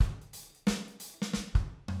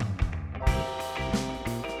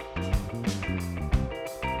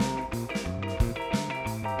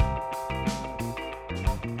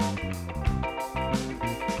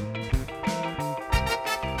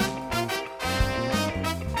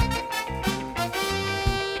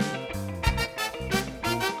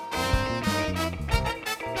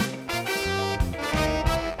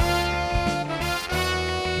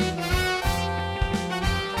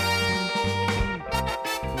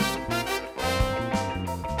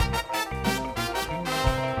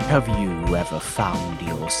Have you ever found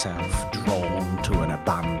yourself drawn to an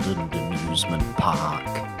abandoned amusement park?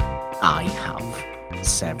 I have,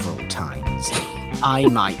 several times. I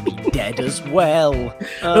might be dead as well.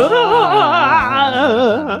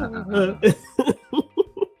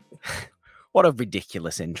 What a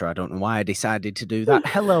ridiculous intro. I don't know why I decided to do that.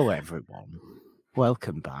 Hello, everyone.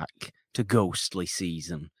 Welcome back to Ghostly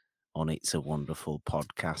Season on It's a Wonderful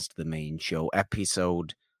Podcast, the main show,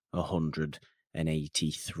 episode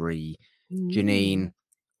 183. Janine,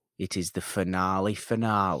 it is the finale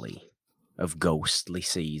of Ghostly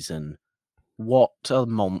Season. What a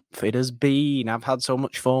month it has been. I've had so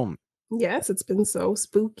much fun. Yes, it's been so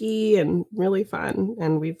spooky and really fun.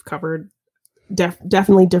 And we've covered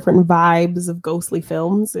definitely different vibes of ghostly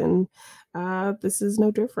films. And this is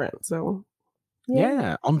no different. So,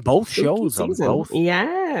 yeah on both spooky shows, season. on both.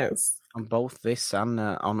 Yes. On both this and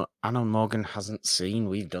on Anna Morgan Hasn't Seen.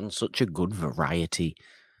 We've done such a good variety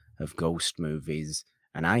of ghost movies.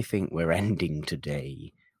 And I think we're ending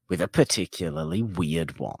today with a particularly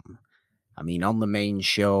weird one. I mean, on the main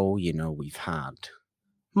show, you know, we've had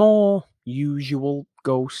more usual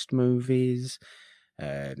ghost movies.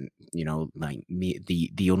 You know, like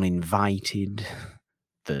the Uninvited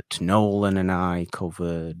that Nolan and I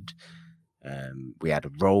covered. We had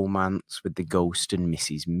a romance with the Ghost and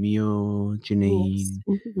Mrs. Muir, Janine. Yes.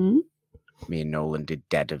 Mm-hmm. Me and Nolan did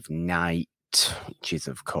Dead of Night, which is,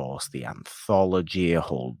 of course, the anthology, a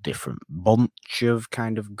whole different bunch of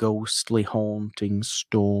kind of ghostly haunting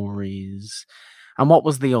stories. And what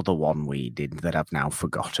was the other one we did that I've now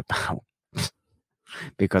forgot about?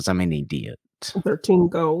 Because I'm an idiot. 13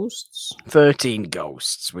 Ghosts. 13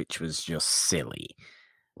 Ghosts, which was just silly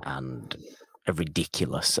and a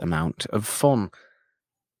ridiculous amount of fun.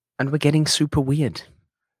 And we're getting super weird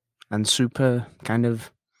and super kind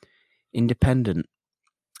of independent.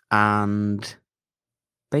 And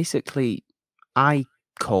basically, I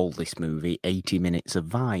call this movie 80 Minutes of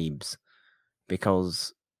Vibes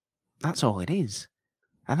because that's all it is.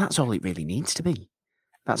 And that's all it really needs to be.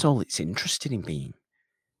 That's all it's interested in being.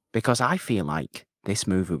 Because I feel like this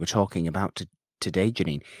movie we're talking about today,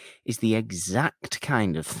 Janine, is the exact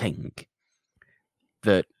kind of thing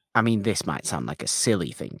that, I mean, this might sound like a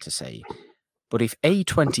silly thing to say, but if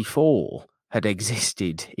A24 had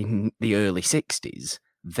existed in the early 60s,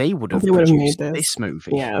 they would have produced this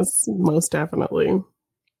movie. Yes, most definitely.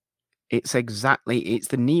 It's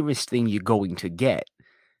the nearest thing you're going to get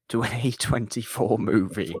to an A24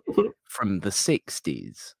 movie from the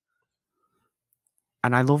 60s.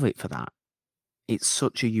 And I love it for that. It's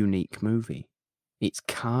such a unique movie. It's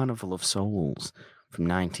Carnival of Souls from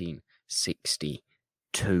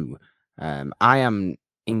 1962. I am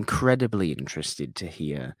incredibly interested to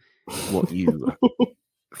hear what you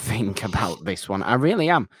think about this one. I really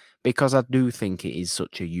am, because I do think it is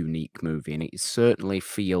such a unique movie, and it certainly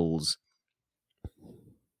feels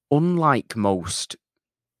unlike most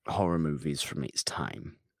horror movies from its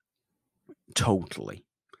time. Totally.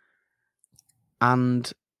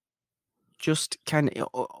 And just kind of,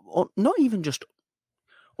 not even just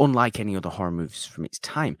unlike any other horror movies from its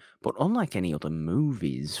time, but unlike any other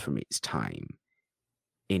movies from its time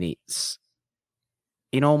in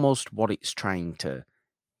almost what it's trying to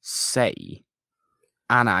say.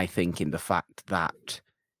 And I think in the fact that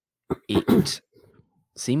it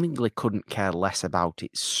seemingly couldn't care less about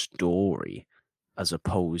its story as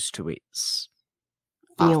opposed to its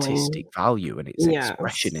artistic value and its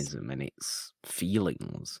expressionism and its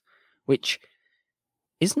feelings, which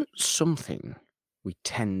isn't something we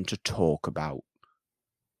tend to talk about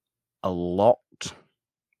a lot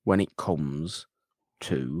when it comes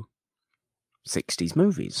to 60s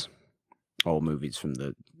movies or movies from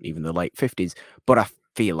even the late 50s. But I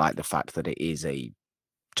feel like the fact that it is a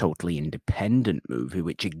totally independent movie,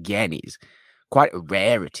 which again is quite a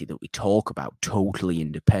rarity that we talk about totally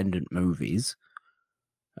independent movies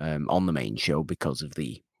on the main show because of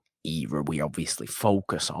the era we obviously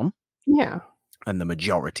focus on. Yeah. And the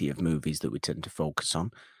majority of movies that we tend to focus on.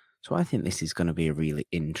 So I think this is going to be a really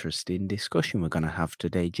interesting discussion we're going to have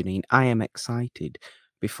today, Janine. I am excited.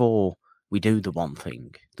 Before we do the one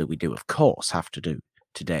thing that we do, of course, have to do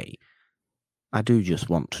today, I do just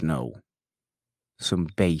want to know some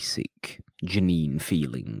basic Janine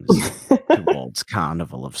feelings towards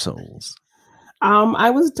Carnival of Souls. I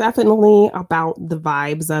was definitely about the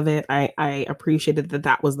vibes of it. I appreciated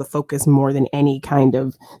that was the focus more than any kind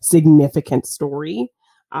of significant story.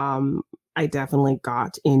 I definitely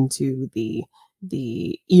got into the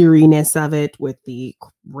eeriness of it with the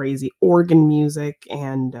crazy organ music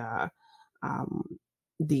and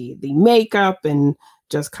the makeup and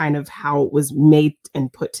just kind of how it was made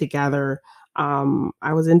and put together.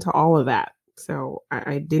 I was into all of that. So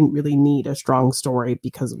I didn't really need a strong story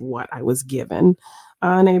because of what I was given.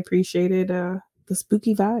 And I appreciated the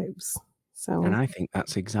spooky vibes. So, And I think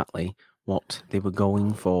that's exactly what they were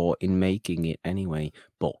going for in making it anyway.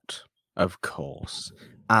 But, of course,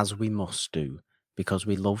 as we must do, because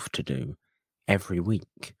we love to do every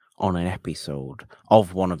week on an episode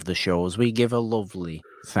of one of the shows, we give a lovely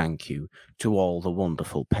thank you to all the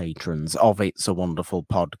wonderful patrons of It's a Wonderful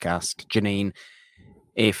Podcast. Janine,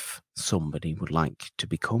 if somebody would like to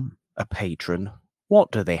become a patron,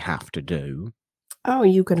 what do they have to do? oh,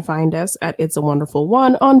 you can find us at It's a Wonderful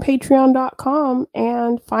One on patreon.com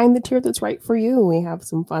and find the tier that's right for you. We have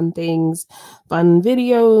some fun things, fun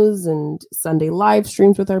videos and Sunday live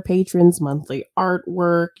streams with our patrons, monthly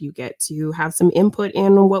artwork. You get to have some input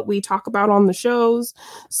in what we talk about on the shows.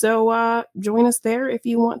 So join us there if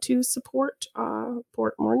you want to support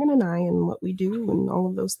Morgan and I and what we do and all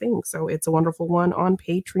of those things. So It's a Wonderful One on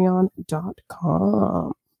patreon.com.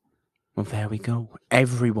 Well, there we go.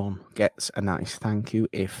 Everyone gets a nice thank you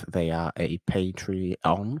if they are a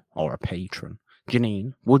Patreon or a patron.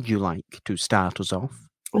 Janine, would you like to start us off?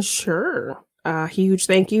 Sure. Huge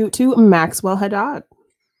thank you to Maxwell Haddad.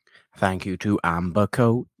 Thank you to Amber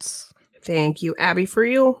Coates. Thank you, Abby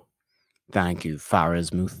Friel. Thank you,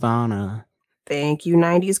 Faraz Muthana. Thank you,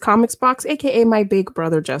 90s Comics Box, aka my big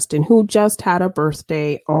brother Justin, who just had a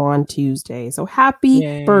birthday on Tuesday. So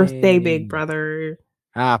happy birthday, big brother.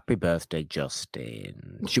 Happy birthday,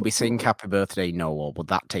 Justin. Should we sing Happy Birthday Noah? Would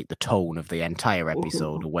that take the tone of the entire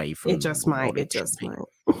episode away from it? Just might. It just might.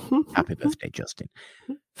 Happy birthday, Justin.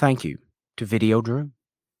 Thank you to Video Drew.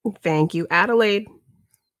 Thank you, Adelaide.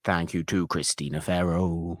 Thank you to Christina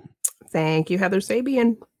Farrow. Thank you, Heather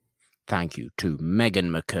Sabian. Thank you to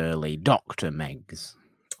Megan McCurley, Dr. Megs.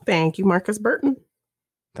 Thank you, Marcus Burton.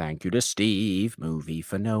 Thank you to Steve, Movie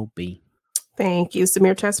for Nobi. Thank you,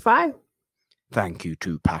 Samir Tesfaye. Thank you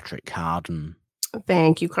to Patrick Harden.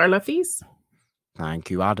 Thank you, Carla Feast. Thank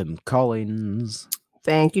you, Adam Collins.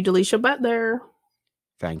 Thank you, Delisha Butler.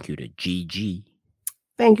 Thank you to Gigi.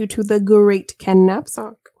 Thank you to the great Ken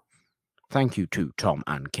Knapsack. Thank you to Tom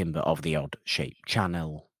and Kimber of the Odd Shape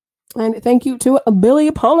Channel. And thank you to Billy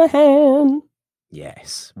Polahan.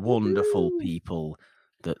 Yes, wonderful people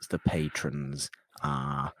that the patrons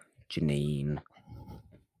are. Janine,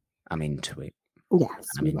 I'm into it. Yes,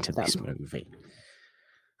 I'm into this movie.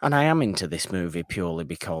 And I am into this movie purely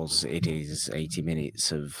because it is 80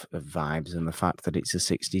 minutes of vibes and the fact that it's a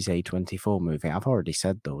 60s A24 movie. I've already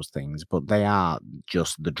said those things, but they are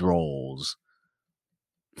just the draws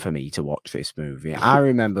for me to watch this movie. I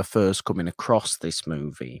remember first coming across this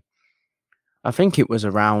movie. I think it was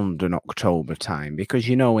around an October time because,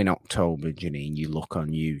 you know, in October, Janine, you look on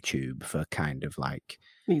YouTube for kind of like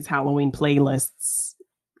these Halloween playlists.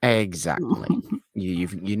 Exactly.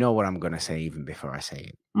 You know what I'm going to say even before I say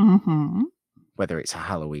it. Mm-hmm. Whether it's a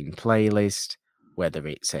Halloween playlist, whether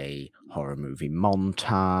it's a horror movie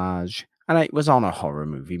montage. And it was on a horror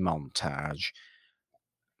movie montage.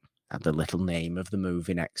 Had the little name of the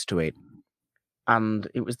movie next to it. And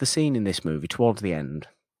it was the scene in this movie towards the end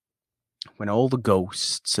when all the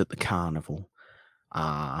ghosts at the carnival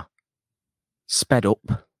are sped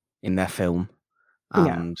up in their film.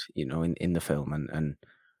 And, you know, in the film and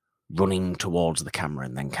running towards the camera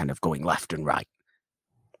and then kind of going left and right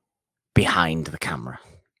behind the camera.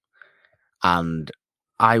 And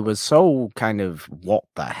I was so kind of, what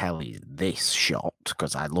the hell is this shot?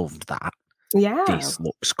 Because I loved that. Yeah. This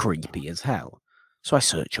looks creepy as hell. So I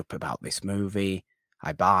search up about this movie.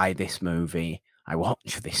 I buy this movie. I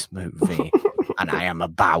watch this movie. And I am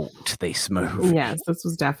about this movie. Yes, this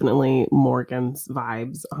was definitely Morgan's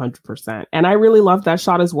vibes, 100%. And I really loved that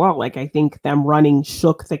shot as well. Like, I think them running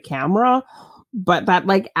shook the camera, but that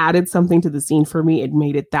like added something to the scene for me. It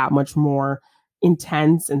made it that much more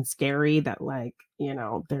intense and scary that, like, you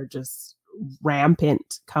know, they're just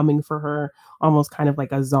rampant coming for her, almost kind of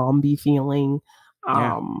like a zombie feeling.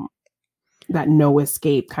 That no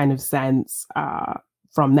escape kind of sense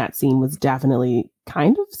from that scene was definitely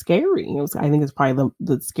kind of scary. It was, I think it's probably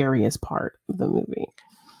the scariest part of the movie.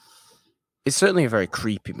 It's certainly a very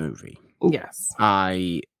creepy movie. Yes.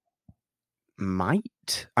 I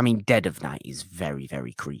mean, Dead of Night is very,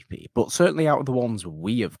 very creepy, but certainly out of the ones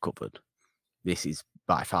we have covered, this is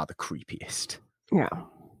by far the creepiest. Yeah.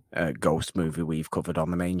 Ghost movie we've covered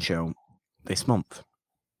on the main show this month.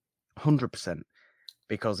 100%.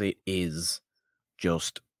 Because it is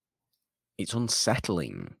just, it's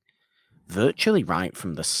unsettling virtually right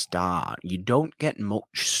from the start. You don't get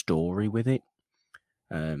much story with it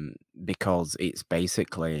because it's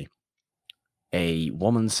basically a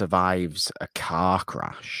woman survives a car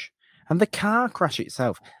crash And the car crash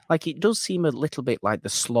itself, like, it does seem a little bit like the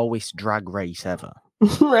slowest drag race ever.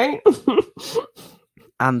 Right?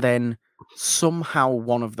 And then somehow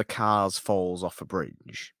one of the cars falls off a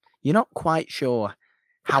bridge. You're not quite sure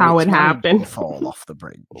How it's it managed happened. to fall off the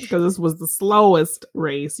bridge. Because this was the slowest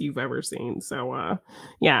race you've ever seen. So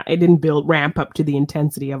yeah, it didn't ramp up to the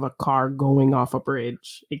intensity of a car going off a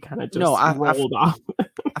bridge. It kind of just rolled off.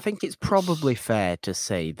 I think it's probably fair to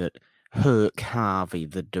say that Herc Harvey,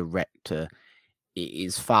 the director,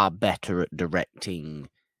 is far better at directing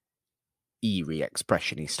eerie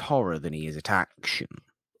expressionist horror than he is at action.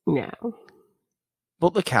 Yeah.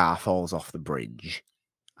 But the car falls off the bridge,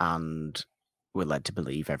 and we're led to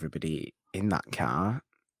believe everybody in that car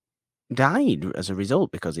died as a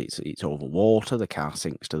result because it's over water, the car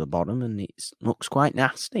sinks to the bottom, and it looks quite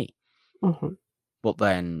nasty. Mm-hmm. But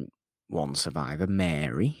then one survivor,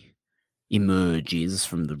 Mary, emerges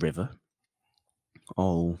from the river,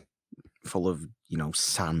 all full of,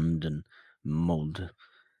 sand and mud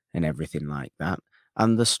and everything like that.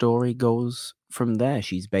 And the story goes from there.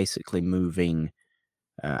 She's basically moving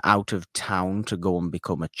out of town to go and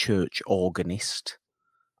become a church organist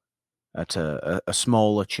at a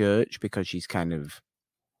smaller church because she's kind of...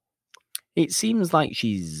 It seems like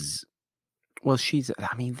she's... Well,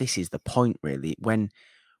 I mean, this is the point, really. When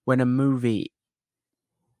a movie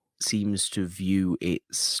seems to view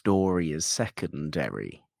its story as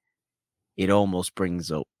secondary, it almost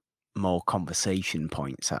brings up more conversation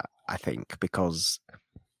points, I think, because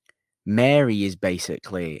Mary is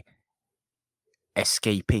basically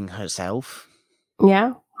escaping herself.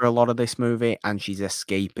 Yeah. For a lot of this movie, and she's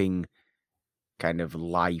escaping kind of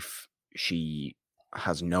life she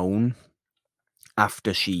has known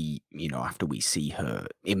after after we see her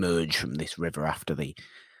emerge from this river after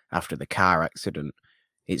the car accident.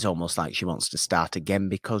 It's almost like she wants to start again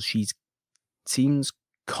because she seems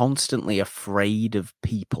constantly afraid of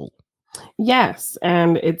people. Yes,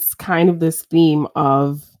 and it's kind of this theme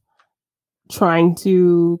of trying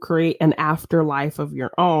to create an afterlife of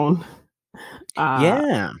your own.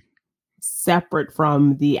 Yeah. Separate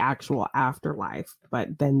from the actual afterlife,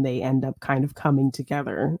 but then they end up kind of coming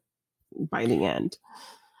together by the end.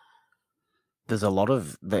 There's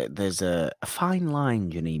there's a fine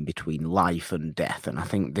line, Janine, between life and death, and I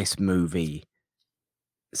think this movie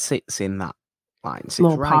sits in that line,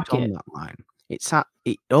 sits right on that line.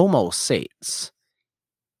 It almost sits,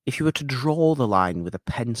 if you were to draw the line with a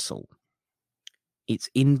pencil, it's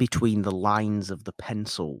in between the lines of the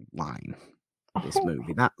pencil line, this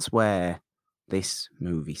movie. That's where this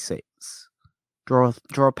movie sits. Draw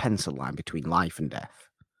a pencil line between life and death.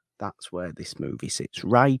 That's where this movie sits,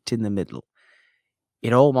 right in the middle.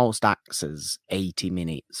 It almost acts as 80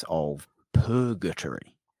 minutes of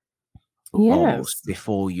purgatory. Yes. Almost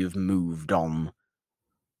before you've moved on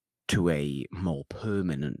to a more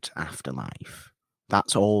permanent afterlife.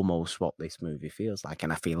 That's almost what this movie feels like.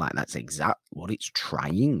 And I feel like that's exactly what it's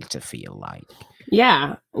trying to feel like.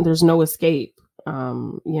 Yeah. There's no escape.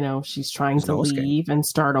 She's trying to leave and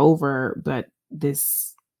start over, but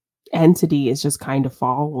this entity is just kind of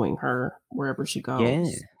following her wherever she goes.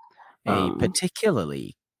 Yeah. A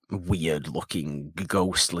particularly weird-looking,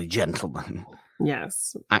 ghostly gentleman.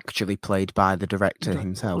 Yes. Actually played by the director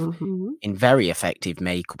himself. Mm-hmm. In very effective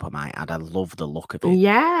makeup, I might add. I love the look of it.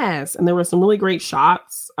 Yes. And there were some really great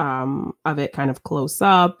shots of it kind of close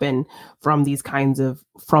up and from these kinds of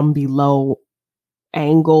from below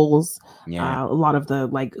angles. Yeah. A lot of the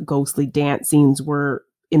like ghostly dance scenes were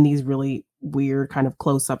in these really weird kind of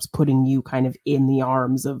close-ups, putting you kind of in the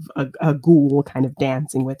arms of a ghoul kind of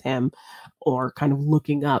dancing with him or kind of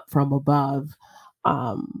looking up from above.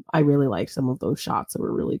 I really liked some of those shots that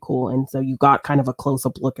were really cool. And so you got kind of a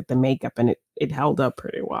close-up look at the makeup and it held up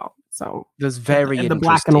pretty well. So there's the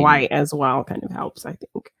black and white as well kind of helps, I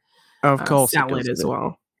think. Of course sell it as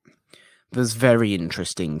well. There's very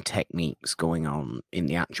interesting techniques going on in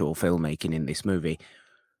the actual filmmaking in this movie.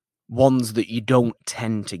 Ones that you don't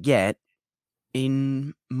tend to get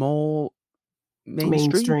in more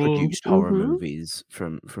mainstream produced horror movies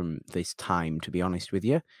from this time, to be honest with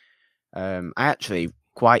you. I actually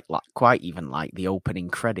quite even like the opening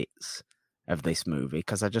credits of this movie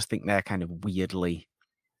because I just think they're kind of weirdly,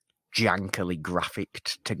 jankily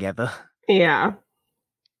graphicked together. Yeah.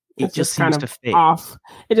 It just seems to fit. Off.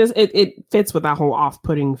 It fits with that whole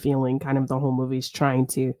off-putting feeling kind of the whole movie's trying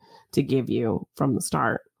to give you from the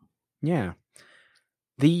start. Yeah.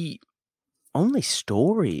 The only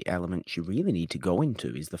story element you really need to go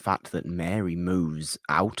into is the fact that Mary moves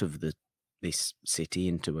out of this city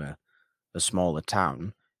into a smaller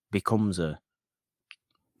town, becomes a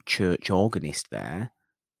church organist there,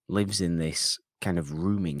 lives in this kind of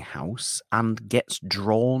rooming house and gets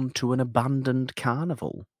drawn to an abandoned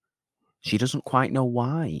carnival. She doesn't quite know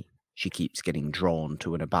why she keeps getting drawn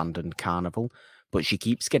to an abandoned carnival, but she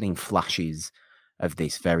keeps getting flashes of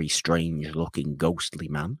this very strange looking ghostly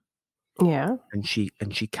man. Yeah. And she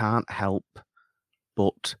can't help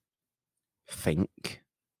but think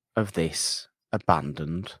of this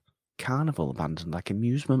abandoned carnival, abandoned like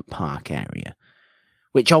amusement park area,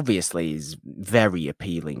 which obviously is very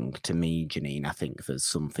appealing to me, Janine. I think there's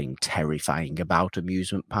something terrifying about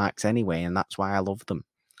amusement parks anyway, and that's why I love them.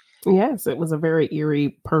 Yes, it was a very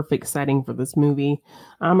eerie, perfect setting for this movie.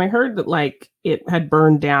 I heard that like it had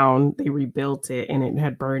burned down, they rebuilt it, and it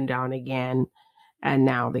had burned down again, and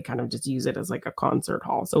now they kind of just use it as like a concert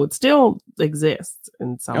hall. So it still exists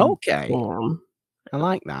in some form. I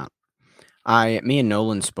like that. Me and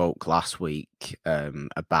Nolan spoke last week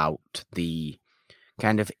about the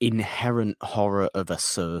kind of inherent horror of a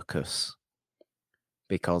circus,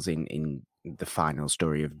 because in the final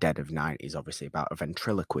story of Dead of Night is obviously about a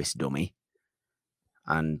ventriloquist dummy,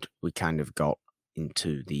 and we kind of got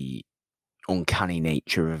into the uncanny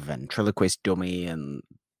nature of ventriloquist dummy and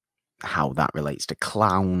how that relates to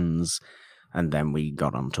clowns, and then we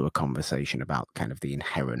got onto a conversation about kind of the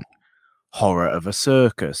inherent horror of a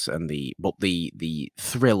circus and the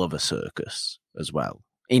thrill of a circus as well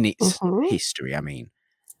in its history. I mean,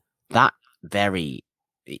 that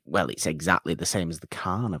it's exactly the same as the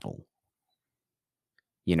carnival.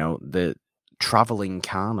 You know, the traveling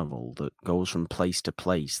carnival that goes from place to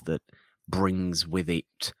place, that brings with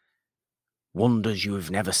it wonders you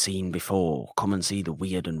have never seen before. Come and see the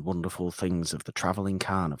weird and wonderful things of the traveling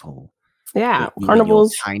carnival. Yeah,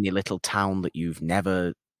 carnivals. Your tiny little town that you've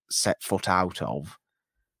never set foot out of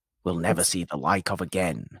will never see the like of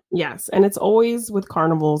again. Yes, and it's always with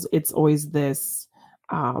carnivals, it's always this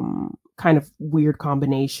kind of weird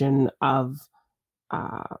combination of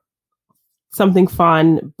something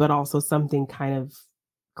fun, but also something kind of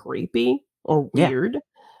creepy or weird. Yeah,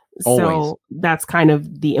 so that's kind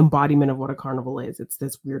of the embodiment of what a carnival is. It's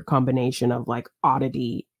this weird combination of like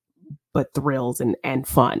oddity, but thrills and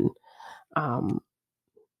fun.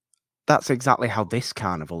 That's exactly how this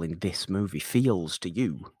carnival in this movie feels to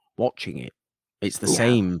you watching it. It's the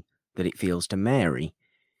same that it feels to Mary.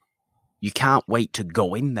 You can't wait to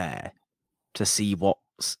go in there to see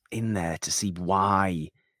what's in there, to see why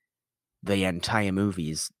the entire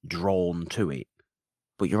movie is drawn to it.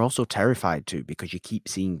 But you're also terrified too, because you keep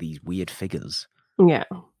seeing these weird figures. Yeah.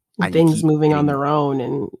 And things moving on their own.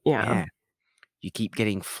 And yeah. You keep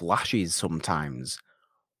getting flashes sometimes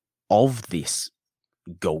of this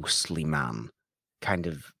ghostly man kind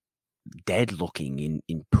of dead looking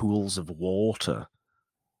in pools of water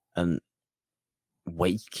and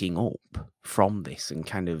waking up from this and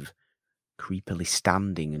kind of creepily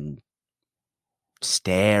standing and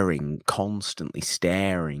staring, constantly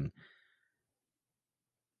staring.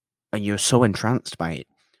 And you're so entranced by it,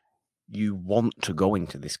 you want to go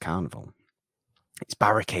into this carnival. It's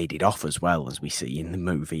barricaded off as well, as we see in the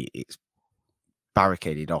movie. It's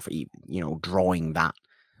barricaded off, you know, drawing that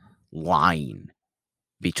line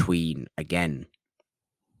between, again,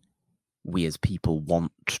 we as people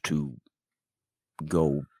want to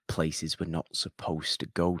go places we're not supposed to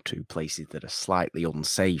go to, places that are slightly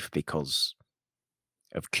unsafe because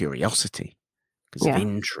of curiosity, because of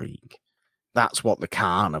intrigue. That's what the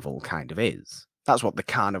carnival kind of is. That's what the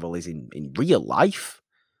carnival is in real life,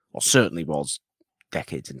 or certainly was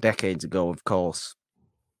decades and decades ago, of course,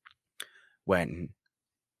 when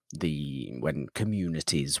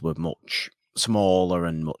communities were much smaller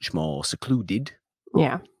and much more secluded.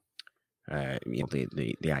 Yeah. You know,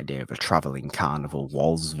 the idea of a traveling carnival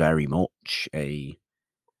was very much a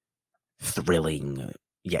thrilling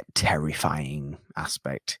yet terrifying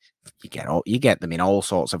aspect. You get them in all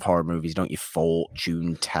sorts of horror movies, don't you?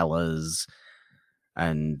 Fortune tellers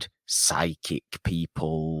and psychic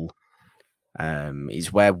people.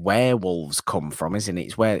 Is where werewolves come from, isn't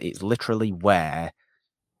it? It's literally where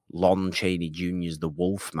Lon Chaney Jr.'s The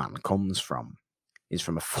Wolfman comes from. Is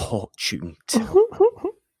from a fortune teller.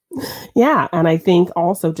 Yeah, and I think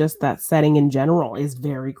also just that setting in general is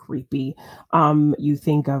very creepy. You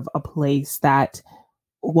think of a place that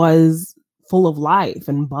was full of life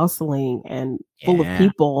and bustling and full of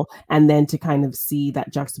people, and then to kind of see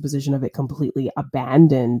that juxtaposition of it completely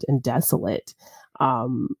abandoned and desolate.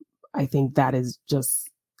 I think that is just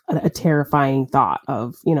a terrifying thought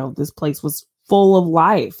of, you know, this place was full of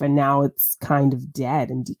life and now it's kind of dead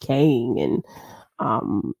and decaying, and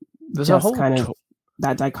there's just a whole kind of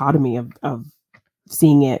that dichotomy of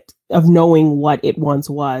seeing it, of knowing what it once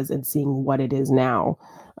was and seeing what it is now.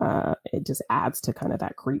 it just adds to kind of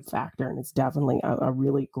that creep factor, and it's definitely a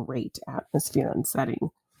really great atmosphere and setting.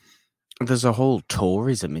 There's a whole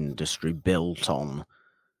tourism industry built on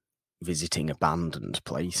visiting abandoned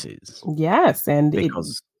places. Yes, and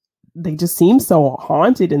Because they just seem so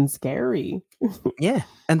haunted and scary. yeah,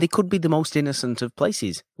 and they could be the most innocent of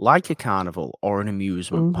places, like a carnival or an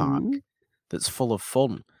amusement park that's full of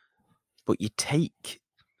fun. But you take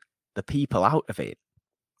the people out of it,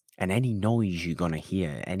 and any noise you're going to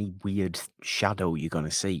hear, any weird shadow you're going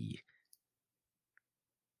to see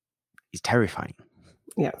is terrifying.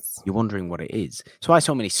 Yes. You're wondering what it is. That's why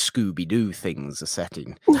so many Scooby-Doo things are set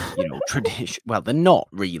in, tradition. Well, they're not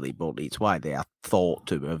really, but it's why they are thought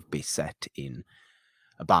to have been set in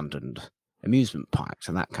abandoned amusement parks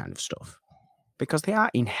and that kind of stuff. Because they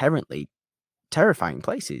are inherently terrifying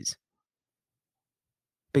places.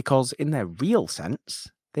 Because in their real sense,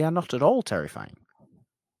 they are not at all terrifying.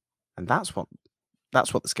 And that's what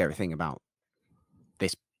the scary thing about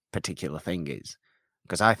this particular thing is.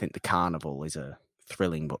 Because I think the carnival is a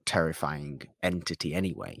thrilling but terrifying entity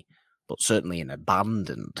anyway. But certainly an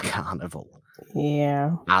abandoned carnival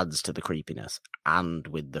adds to the creepiness. And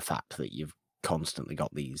with the fact that you've constantly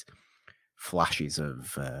got these flashes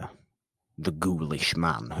of the ghoulish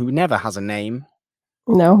man who never has a name.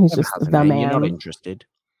 No, he's just the man. You're not interested.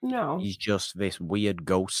 No. He's just this weird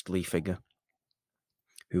ghostly figure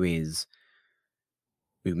who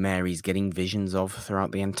Mary's getting visions of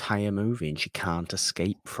throughout the entire movie, and she can't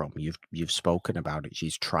escape from. You've spoken about it.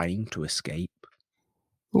 She's trying to escape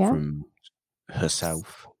from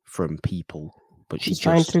herself, from people, but she's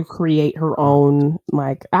trying to create her own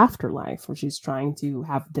afterlife, where she's trying to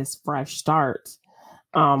have this fresh start.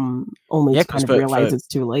 Only to kind of realize it's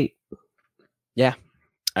too late. Yeah.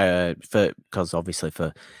 Because obviously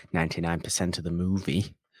for 99% of the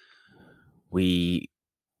movie, we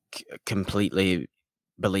completely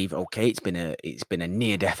believe, okay, it's been a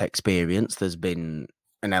near-death experience. There's been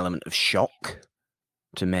an element of shock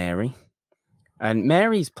to Mary. And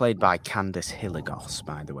Mary's played by Candice Hilligos,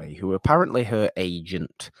 by the way, who apparently her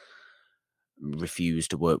agent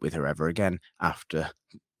refused to work with her ever again after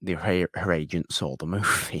her agent saw the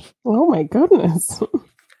movie. Oh my goodness.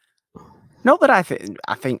 Not that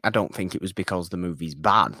I don't think it was because the movie's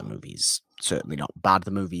bad. The movie's certainly not bad.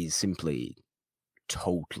 The movie is simply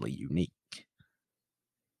totally unique.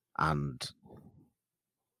 And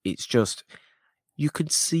it's just, you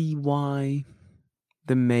could see why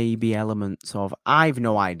there may be elements of, I've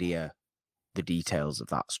no idea the details of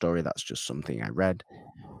that story. That's just something I read.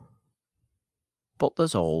 But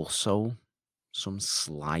there's also some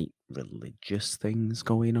slight religious things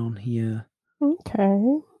going on here.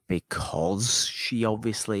 Okay. Because she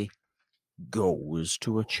obviously goes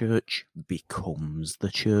to a church, becomes the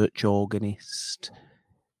church organist,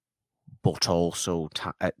 but also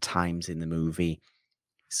at times in the movie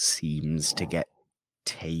seems to get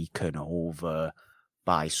taken over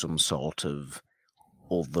by some sort of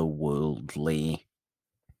otherworldly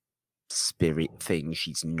spirit thing.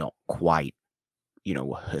 She's not quite,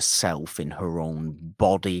 herself in her own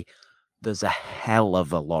body. There's a hell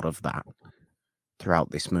of a lot of that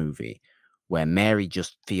throughout this movie, where Mary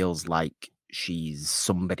just feels like she's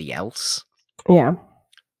somebody else. Yeah.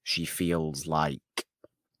 She feels like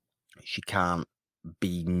she can't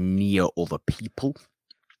be near other people.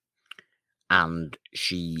 And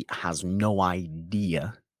she has no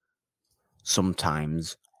idea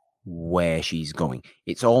sometimes where she's going.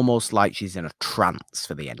 It's almost like she's in a trance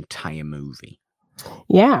for the entire movie.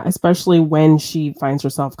 Yeah, especially when she finds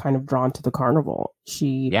herself kind of drawn to the carnival.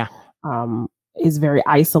 She is very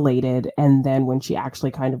isolated, and then when she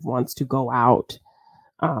actually kind of wants to go out,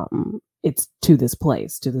 it's to this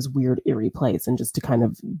place, to this weird, eerie place, and just to kind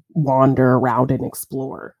of wander around and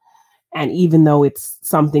explore. And even though it's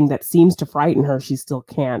something that seems to frighten her, she still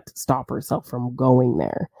can't stop herself from going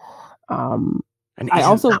there. And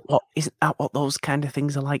isn't that what those kind of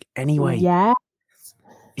things are like anyway? Yeah.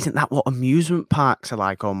 Isn't that what amusement parks are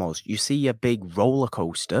like almost? You see a big roller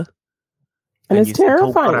coaster. And it's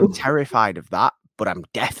terrifying. Think, I'm terrified of that, but I'm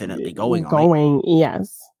definitely going on it.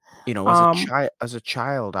 Yes. As a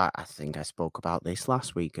child, I think I spoke about this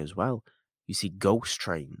last week as well. You see ghost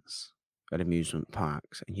trains at amusement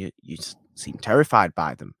parks, and you seem terrified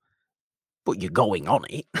by them, but you're going on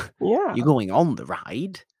it. Yeah. You're going on the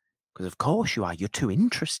ride, because of course you are. You're too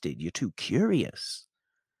interested. You're too curious.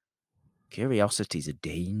 Curiosity is a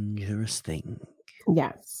dangerous thing.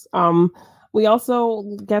 Yes. We also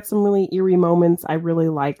get some really eerie moments. I really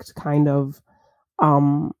liked kind of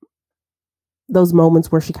those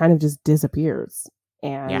moments where she kind of just disappears.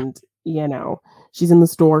 And, she's in the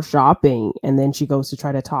store shopping, and then she goes to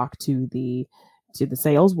try to talk to the to the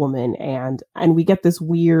saleswoman, and we get this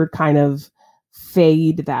weird kind of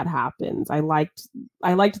fade that happens. I liked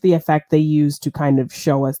the effect they used to kind of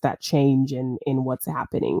show us that change in what's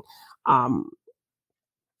happening.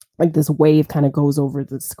 Like this wave kind of goes over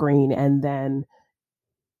the screen and then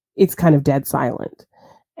it's kind of dead silent.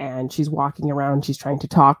 And she's walking around, she's trying to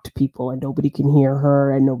talk to people and nobody can hear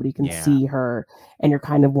her and nobody can see her. And you're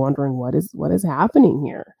kind of wondering what is happening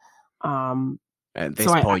here. At this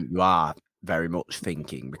point, you are very much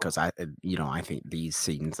thinking, because I think these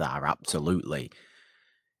scenes are absolutely,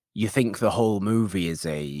 you think the whole movie is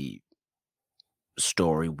a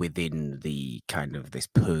story within the kind of this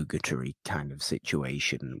purgatory kind of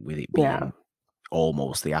situation, with it being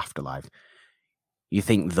almost the afterlife. You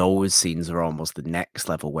think those scenes are almost the next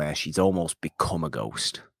level, where she's almost become a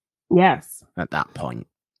ghost. Yes. At that point,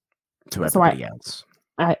 to everybody else.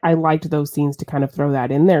 I liked those scenes to kind of throw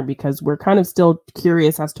that in there, because we're kind of still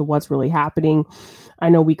curious as to what's really happening. I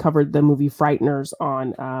know we covered the movie Frighteners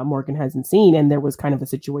on Morgan Hasn't Seen, and there was kind of a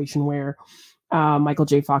situation where Michael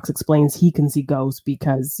J. Fox explains he can see ghosts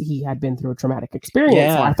because he had been through a traumatic experience.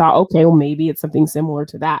 Yeah. So I thought, okay, well, maybe it's something similar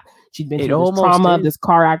to that. She'd been through this trauma, this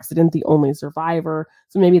car accident, the only survivor.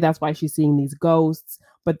 So maybe that's why she's seeing these ghosts.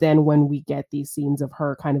 But then when we get these scenes of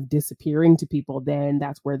her kind of disappearing to people, then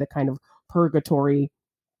that's where the kind of purgatory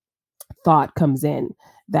thought comes in,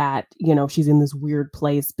 that, you know, she's in this weird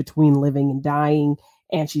place between living and dying.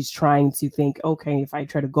 And she's trying to think, okay, if I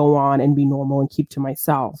try to go on and be normal and keep to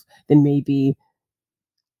myself, then maybe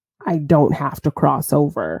I don't have to cross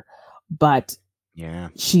over. But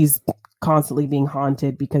she's constantly being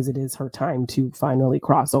haunted because it is her time to finally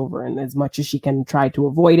cross over. And as much as she can try to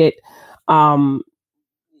avoid it,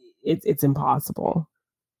 it's impossible.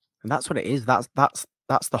 And that's what it is. That's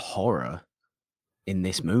the horror in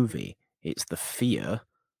this movie. It's the fear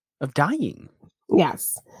of dying.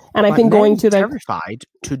 Yes. And I think going to the terrified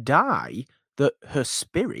to die, that her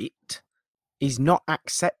spirit is not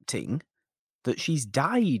accepting that she's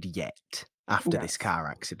died yet after this car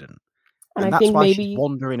accident. And that's why she's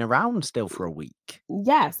wandering around still for a week.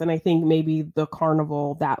 Yes. And I think maybe the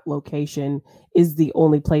carnival, that location, is the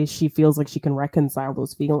only place she feels like she can reconcile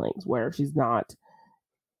those feelings, where she's not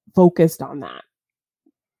focused on that.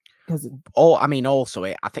 Also,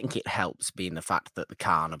 I think it helps being the fact that the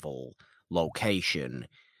carnival location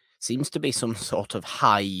seems to be some sort of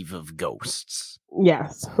hive of ghosts.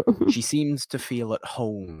 Yes. She seems to feel at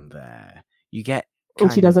home there. You get,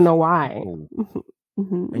 and she doesn't know why.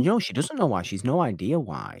 And she doesn't know why. She's no idea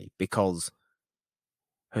why, because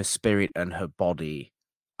her spirit and her body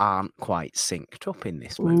aren't quite synced up in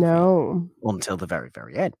this movie. No. Until the very,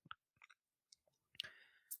 very end.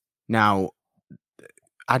 Now,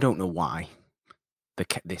 I don't know why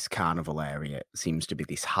this carnival area seems to be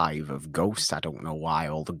this hive of ghosts. I don't know why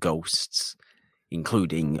all the ghosts,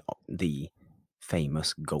 including the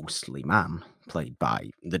famous ghostly man played by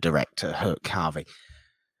the director Herc Harvey,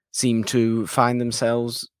 seem to find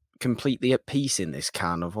themselves completely at peace in this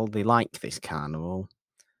carnival. They like this carnival.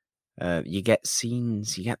 You get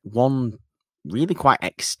scenes. You get one really quite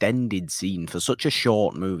extended scene for such a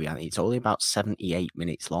short movie. I think it's only about 78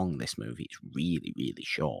 minutes long, this movie. It's really, really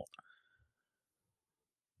short.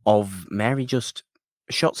 Of Mary,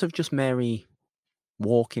 shots of just Mary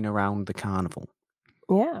walking around the carnival.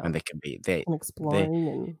 Yeah. And they can be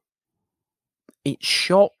exploring. It's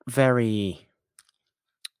shot very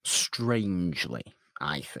strangely,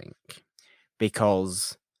 I think,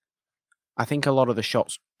 because I think a lot of the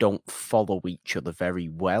shots don't follow each other very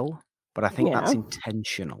well, but I think that's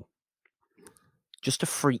intentional. Just to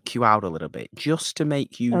freak you out a little bit, just to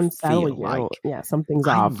make you feel like something's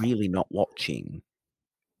I'm off. really not watching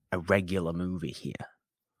a regular movie here.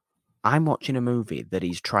 I'm watching a movie that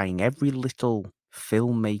is trying every little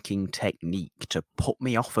filmmaking technique to put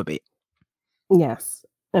me off a bit. Yes,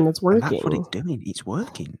 and it's working. And that's what it's doing. It's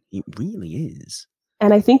working. It really is.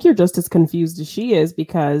 And I think you're just as confused as she is,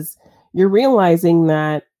 because you're realizing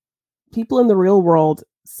that people in the real world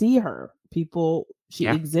see her. She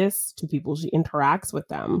exists to people. She interacts with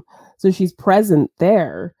them. So she's present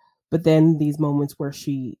there. But then these moments where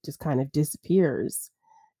she just kind of disappears,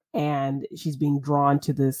 and she's being drawn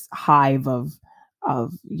to this hive of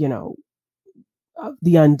the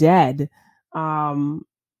undead.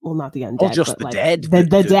 Well, not the undead, just the dead. The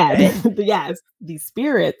dead. Yes, these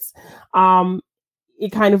spirits.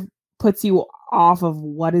 It kind of puts you off of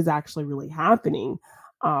what is actually really happening.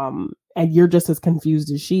 And you're just as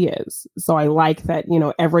confused as she is. So I like that,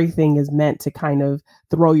 everything is meant to kind of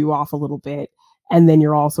throw you off a little bit. And then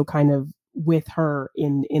you're also kind of with her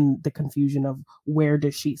in the confusion of, where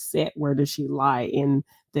does she sit? Where does she lie in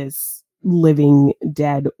this living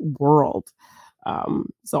dead world?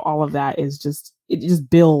 So all of that is just, it just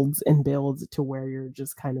builds and builds to where you're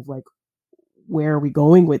just kind of like, where are we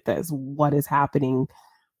going with this? What is happening?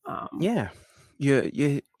 Yeah,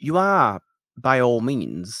 you are by all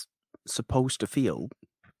means supposed to feel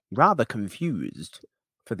rather confused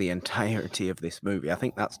for the entirety of this movie. I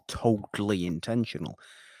think that's totally intentional.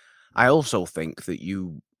 I also think that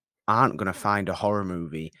you aren't going to find a horror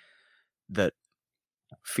movie that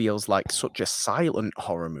feels like such a silent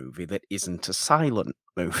horror movie that isn't a silent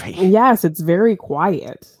movie. Yes, it's very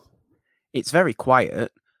quiet. It's very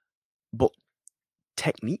quiet, but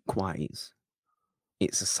technique-wise,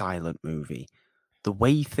 it's a silent movie. The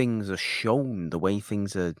way things are shown, the way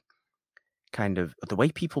things are kind of, the way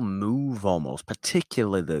people move almost,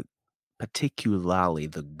 particularly the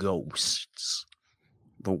ghosts,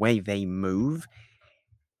 the way they move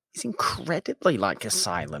is incredibly like a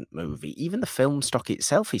silent movie. Even the film stock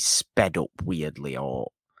itself is sped up weirdly,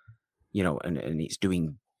 or, you know, and it's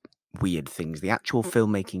doing weird things. The actual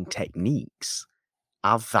filmmaking techniques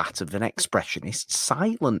are that of an expressionist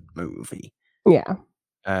silent movie. Yeah.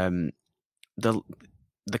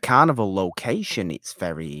 The carnival location, it's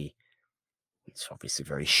obviously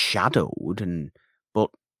very shadowed, but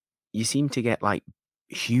you seem to get like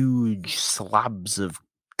huge slabs of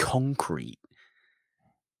concrete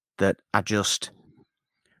that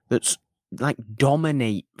that's like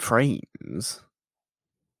dominate frames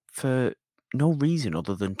for no reason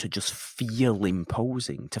other than to just feel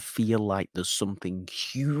imposing, to feel like there's something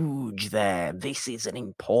huge there. This is an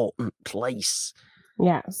important place.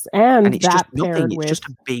 Yes, and it's that just nothing. paired It's with just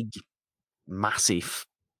a big, massive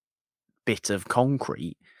bit of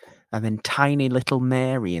concrete, and then tiny little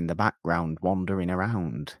Mary in the background wandering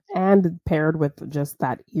around. And paired with just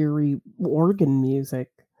that eerie organ music.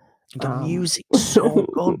 The music's so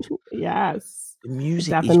good. Yes. The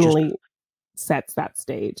music definitely sets that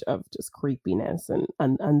stage of just creepiness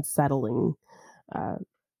and unsettling.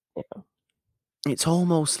 It's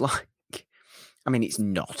almost like, I mean, it's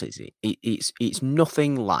not, is it? It's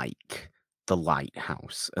nothing like The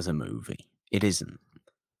Lighthouse as a movie. It isn't.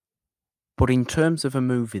 But in terms of a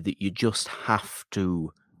movie that you just have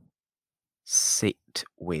to sit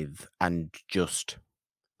with and just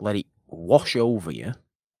let it wash over you,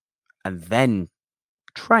 and then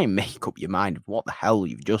try and make up your mind of what the hell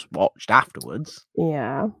you've just watched afterwards.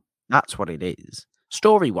 Yeah. That's what it is.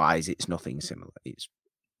 Story-wise, it's nothing similar. It's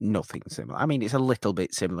nothing similar. I mean, it's a little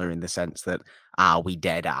bit similar in the sense that, are we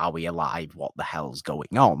dead? Are we alive? What the hell's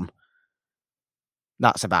going on?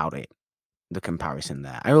 That's about it. The comparison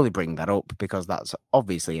there. I only bring that up because that's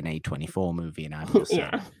obviously an A24 movie, and I'm just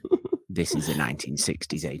saying this is a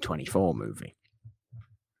 1960s A24 movie.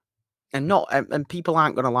 And people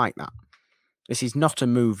aren't going to like that. This is not a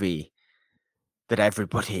movie that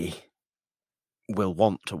everybody will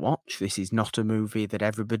want to watch. This is not a movie that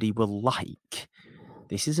everybody will like.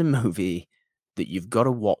 This is a movie that you've got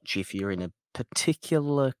to watch if you're in a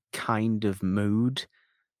particular kind of mood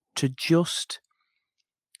to just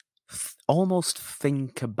almost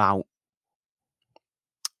think about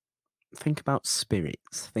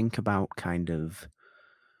spirits, think about kind of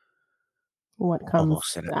what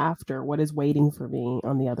comes after, what is waiting for me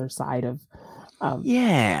on the other side of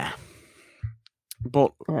yeah,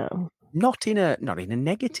 but not in a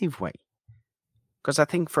negative way, because I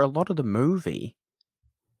think for a lot of the movie,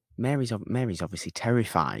 Mary's obviously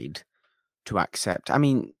terrified to accept. I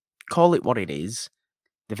mean, call it what it is.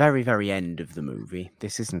 The very, very end of the movie.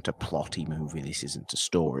 This isn't a plotty movie. This isn't a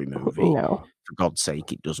story movie. No. For God's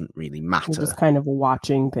sake, it doesn't really matter. You're just kind of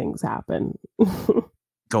watching things happen.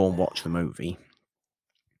 Go and watch the movie.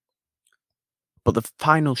 But the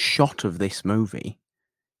final shot of this movie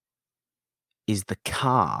is the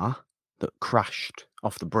car that crashed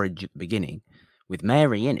off the bridge at the beginning with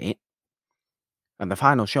Mary in it. And the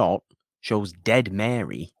final shot shows dead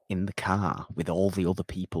Mary in the car with all the other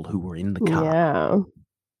people who were in the car. Yeah.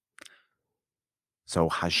 So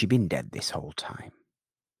has she been dead this whole time?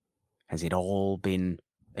 Has it all been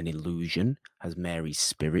an illusion? Has Mary's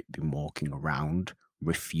spirit been walking around,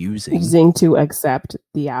 refusing to accept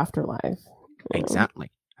the afterlife? Exactly.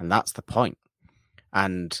 And that's the point.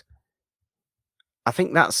 And I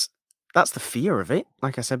think that's the fear of it.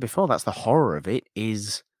 Like I said before, that's the horror of it,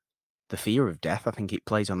 is the fear of death. I think it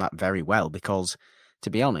plays on that very well because, to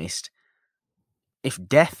be honest, if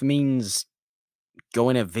death means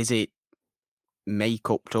going to visit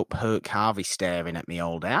make-upped up Herc Harvey staring at me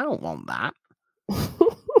all day, I don't want that.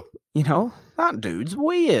 You know, that dude's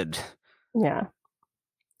weird. Yeah.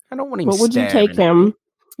 I don't want him. But would you take him?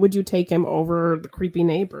 Would you take him over the creepy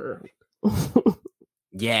neighbor?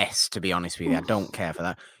 Yes, to be honest with you, I don't care for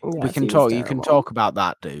that. Yes, we can talk. You can talk about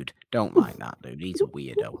that dude. Don't like that dude. He's a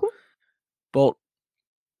weirdo. But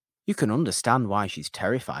you can understand why she's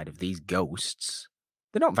terrified of these ghosts.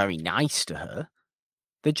 They're not very nice to her.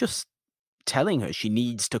 They're just telling her she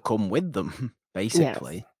needs to come with them,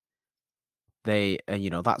 basically. Yes. They,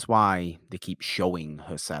 that's why they keep showing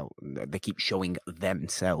herself. They keep showing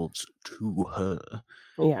themselves to her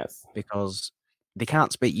Yes. because they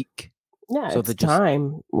can't speak. Yeah, So it's they're just,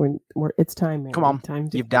 time. It's time, man. come on, Time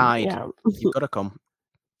to you've come. died. Yeah. You've got to come.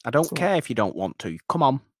 I don't Yeah. care if you don't want to. Come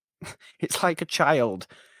on. It's like a child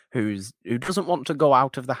who doesn't want to go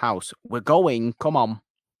out of the house. We're going. Come on.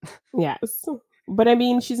 Yes. But I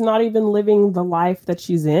mean, she's not even living the life that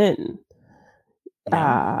she's in.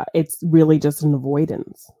 No. It's really just an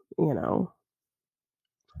avoidance, And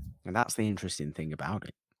that's the interesting thing about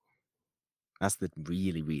it. That's the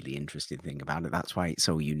really, really interesting thing about it. That's why it's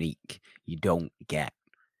so unique. You don't get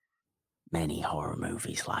many horror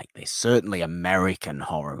movies like this. Certainly American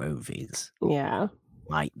horror movies Yeah.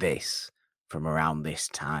 like this from around this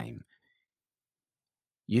time.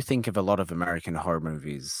 You think of a lot of American horror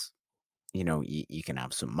movies, you can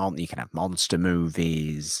have you can have monster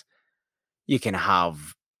movies. You can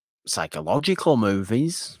have psychological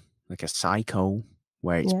movies, like a Psycho,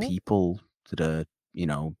 where it's people that are,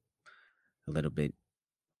 a little bit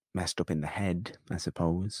messed up in the head, I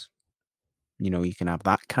suppose. You can have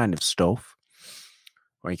that kind of stuff.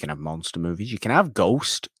 Or you can have monster movies. You can have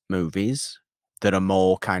ghost movies that are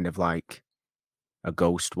more kind of like a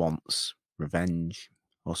ghost wants revenge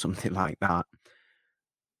or something like that.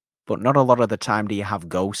 But not a lot of the time do you have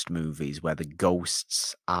ghost movies where the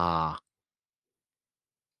ghosts are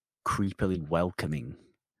creepily welcoming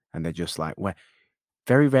and they're just like,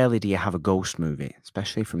 very rarely do you have a ghost movie,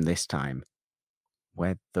 especially from this time,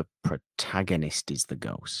 where the protagonist is the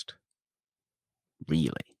ghost.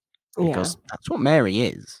 Really. Because that's what Mary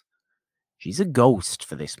is. She's a ghost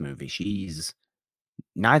for this movie. She's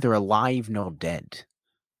neither alive nor dead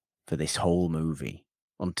for this whole movie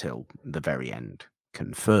until the very end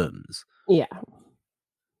confirms. Yeah.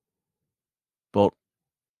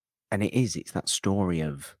 And it's that story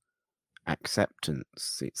of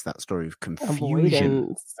acceptance. It's that story of confusion.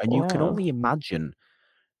 Avoidance. And you can only imagine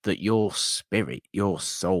that your spirit, your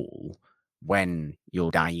soul, when your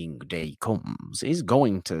dying day comes, is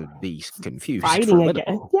going to be confused. Fighting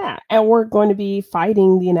again. Yeah. And we're going to be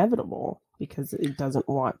fighting the inevitable because it doesn't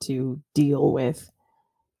want to deal with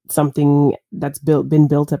something that's been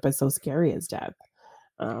built up as so scary as death.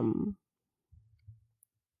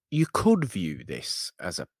 You could view this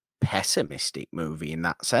as a pessimistic movie in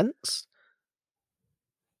that sense.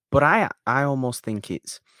 But I almost think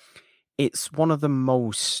it's one of the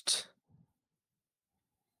most...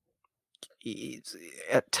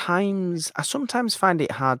 at times, I sometimes find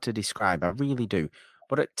it hard to describe. I really do.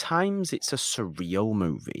 But at times, it's a surreal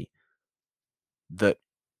movie that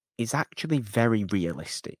is actually very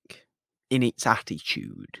realistic in its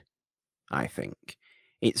attitude, I think.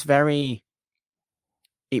 It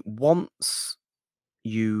wants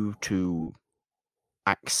you to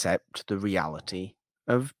accept the reality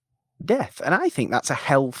of death. And I think that's a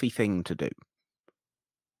healthy thing to do.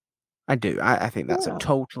 I do. I think that's a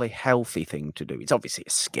totally healthy thing to do. It's obviously a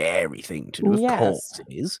scary thing to do. Of course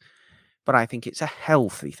it is. But I think it's a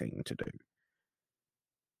healthy thing to do.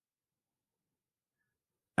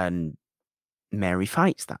 And Mary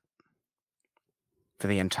fights that for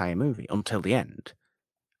the entire movie until the end.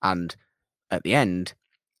 And at the end,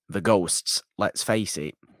 the ghosts, let's face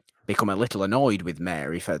it, become a little annoyed with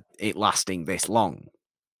Mary for it lasting this long.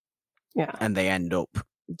 Yeah. And they end up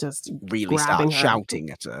just really start shouting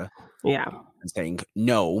at her. Yeah. And saying,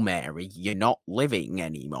 no, Mary, you're not living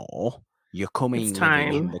anymore. You're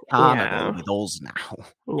living in the carnival with us now.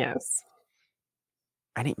 Yes.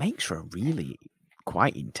 And it makes for a really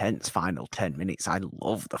quite intense final 10 minutes. I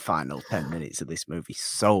love the final 10 minutes of this movie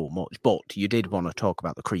so much. But you did want to talk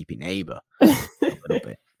about the creepy neighbor a little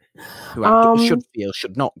bit. Who I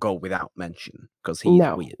should not go without mention because he's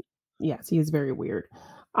weird. Yes, he is very weird.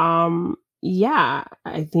 Yeah,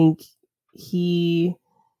 I think he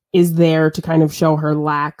is there to kind of show her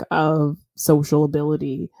lack of social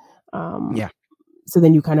ability. So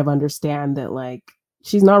then you kind of understand that, like,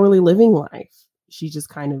 she's not really living life. She's just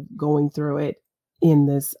kind of going through it in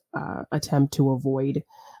this attempt to avoid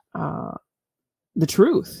the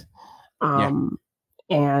truth. And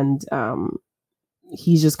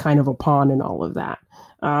he's just kind of a pawn in all of that.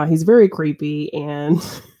 He's very creepy, and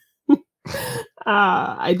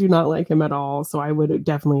I do not like him at all. So I would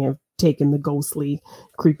definitely have taken the ghostly,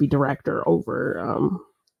 creepy director over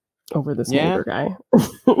this older guy.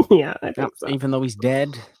 Yeah, I think so. Even though he's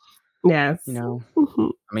dead. Yes. You know,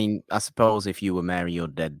 I mean, I suppose if you were Mary, you're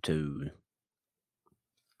dead too.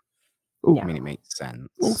 Yeah. I mean, it makes sense.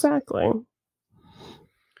 Exactly.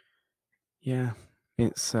 Yeah,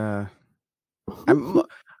 it's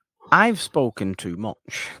I've spoken too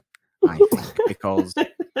much, I think, because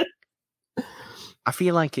I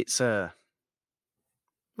feel like it's well,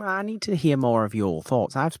 I need to hear more of your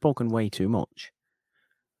thoughts. I've spoken way too much.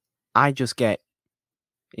 I just get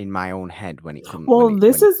in my own head when it comes. Well,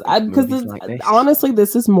 this is because like this. honestly,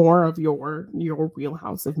 this is more of your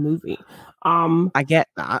wheelhouse of movie. I get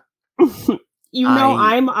that.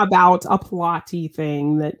 I'm about a plotty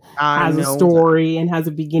thing that has a story and has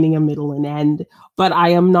a beginning, a middle, and end. But I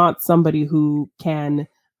am not somebody who can,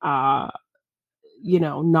 not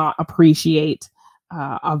appreciate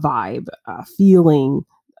a vibe, a feeling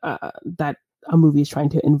that a movie is trying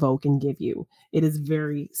to invoke and give you. It is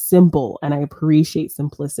very simple, and I appreciate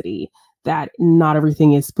simplicity, that not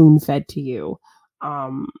everything is spoon-fed to you.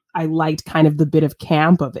 I liked kind of the bit of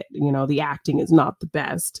camp of it. The acting is not the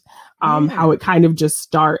best. How it kind of just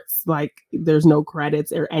starts, like there's no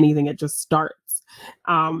credits or anything. It just starts.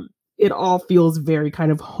 It all feels very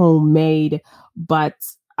kind of homemade, but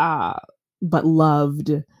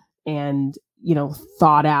loved and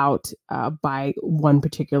thought out by one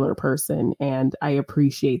particular person, and I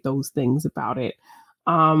appreciate those things about it.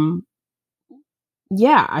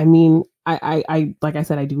 Yeah, I mean, I like I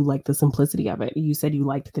said, I do like the simplicity of it. You said you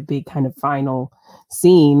liked the big kind of final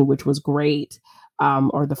scene, which was great,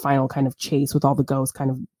 or the final kind of chase with all the ghosts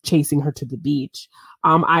kind of chasing her to the beach.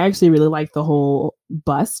 I actually really liked the whole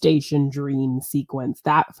bus station dream sequence.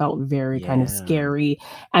 That felt very kind of scary,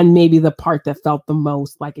 and maybe the part that felt the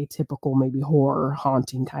most like a typical maybe horror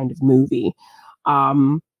haunting kind of movie,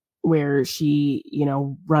 where she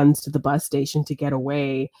runs to the bus station to get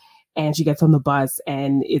away. And she gets on the bus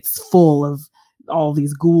and it's full of all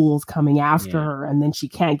these ghouls coming after her. And then she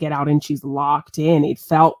can't get out and she's locked in. It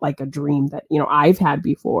felt like a dream that, I've had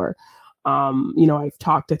before. I've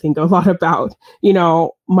talked, I think, a lot about,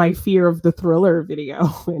 my fear of the Thriller video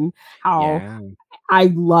and how I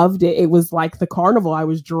loved it. It was like the carnival. I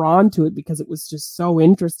was drawn to it because it was just so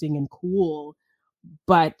interesting and cool.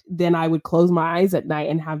 But then I would close my eyes at night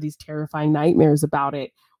and have these terrifying nightmares about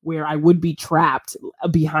it, where I would be trapped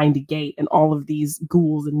behind a gate and all of these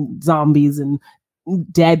ghouls and zombies and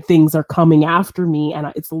dead things are coming after me,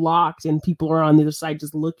 and it's locked and people are on the other side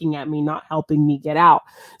just looking at me, not helping me get out.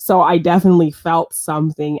 So I definitely felt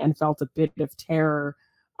something and felt a bit of terror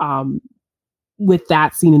with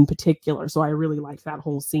that scene in particular. So I really liked that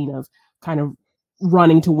whole scene of kind of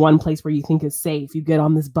running to one place where you think is safe. You get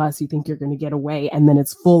on this bus, you think you're going to get away, and then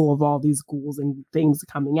it's full of all these ghouls and things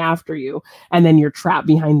coming after you, and then you're trapped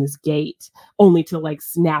behind this gate only to like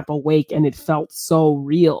snap awake, and it felt so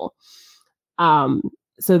real.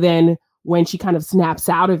 So then when she kind of snaps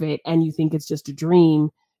out of it and you think it's just a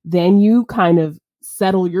dream, then you kind of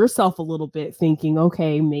settle yourself a little bit thinking,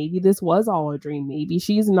 okay, maybe this was all a dream. Maybe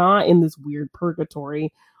she's not in this weird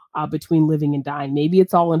purgatory between living and dying. Maybe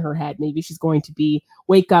it's all in her head. Maybe she's going to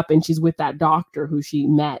wake up and she's with that doctor who she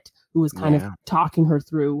met, who was kind of talking her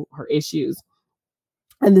through her issues.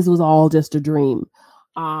 And this was all just a dream.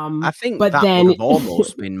 I think that would have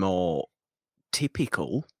almost been more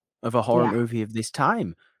typical of a horror movie of this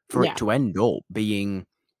time, for it to end up being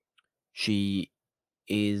she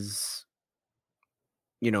is,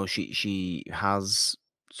 she has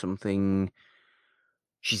something.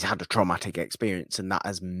 She's had a traumatic experience and that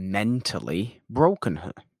has mentally broken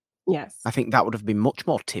her. Yes. I think that would have been much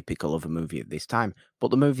more typical of a movie at this time.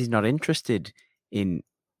 But the movie's not interested in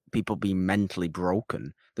people being mentally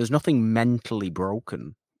broken. There's nothing mentally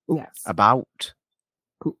broken about,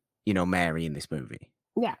 Mary in this movie.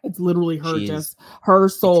 Yeah, it's literally her, just her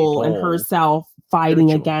soul and herself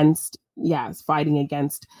fighting against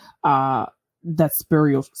that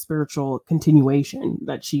spiritual continuation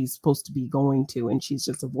that she's supposed to be going to, and she's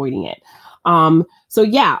just avoiding it. So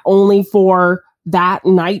yeah, only for that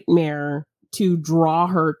nightmare to draw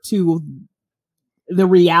her to the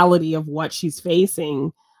reality of what she's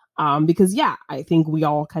facing. Because I think we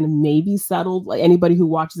all kind of maybe settled, like anybody who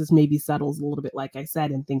watches this maybe settles a little bit, like I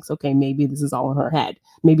said, and thinks, okay, maybe this is all in her head.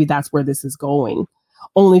 Maybe that's where this is going,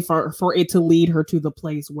 only for it to lead her to the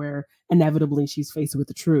place where inevitably she's faced with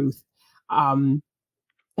the truth.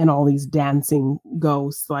 And all these dancing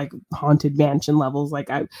ghosts, like haunted mansion levels.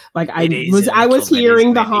 I was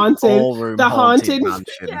hearing the haunted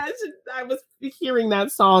yes, I was hearing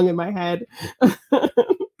that song in my head.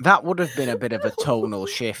 That would have been a bit of a tonal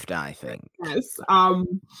shift, I think. Yes.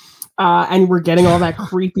 And we're getting all that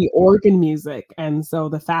creepy organ music. And so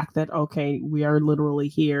the fact that, okay, we are literally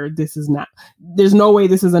here, there's no way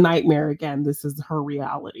this is a nightmare again. This is her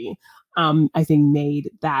reality. I think made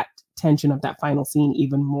that tension of that final scene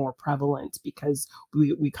even more prevalent, because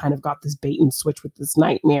we kind of got this bait and switch with this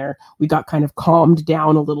nightmare. We got kind of calmed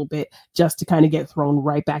down a little bit just to kind of get thrown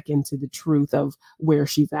right back into the truth of where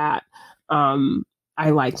she's at. I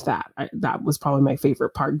liked that. That was probably my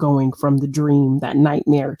favorite part, going from the dream, that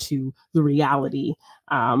nightmare, to the reality.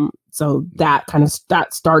 So that kind of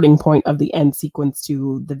that starting point of the end sequence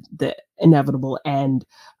to the inevitable end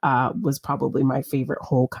was probably my favorite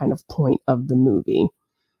whole kind of point of the movie.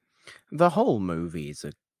 The whole movie is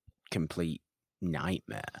a complete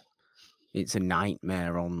nightmare. It's a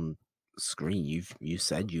nightmare on screen. You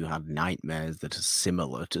said you had nightmares that are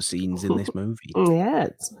similar to scenes in this movie.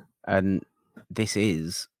 Yes. And this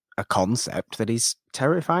is a concept that is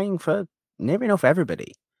terrifying for near enough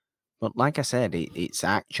everybody. But like I said, it's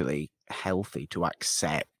actually healthy to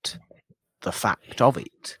accept the fact of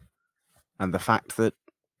it, and the fact that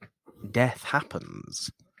death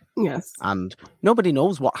happens. Yes. And nobody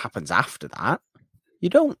knows what happens after that. You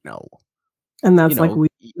don't know. And that's like, we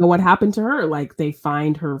know what happened to her. Like, they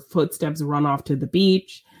find her footsteps run off to the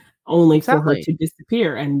beach, only for her to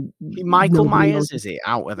disappear. And Michael Myers is it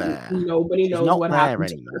out of there? Nobody knows what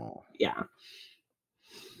happened anymore. Yeah.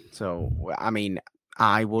 So, I mean,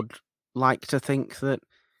 I would like to think that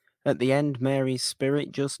at the end, Mary's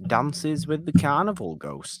spirit just dances with the carnival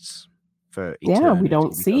ghosts for eternity. Yeah, we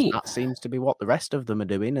don't see. That seems to be what the rest of them are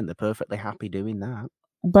doing, and they're perfectly happy doing that.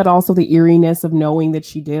 But also the eeriness of knowing that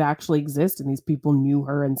she did actually exist, and these people knew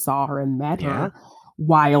her and saw her and met her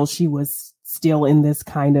while she was still in this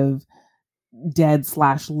kind of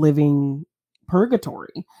dead/living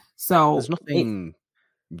purgatory. So there's nothing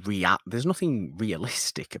there's nothing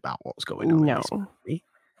realistic about what's going on in this movie.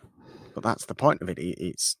 But that's the point of it.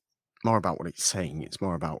 It's more about what it's saying. It's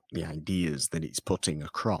more about the ideas that it's putting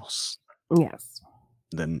across. Yes.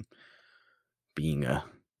 Than being a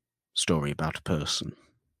story about a person.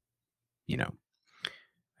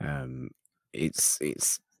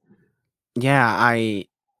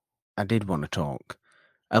 I did want to talk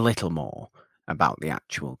a little more about the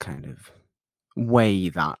actual kind of way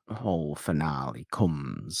that whole finale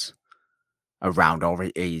comes around, or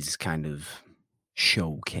it is kind of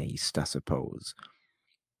showcased, I suppose,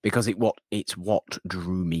 because it's what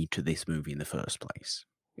drew me to this movie in the first place,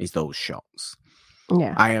 is those shots.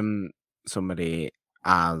 Yeah. I am somebody,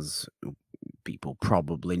 as people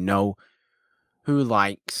probably know, who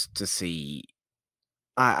likes to see.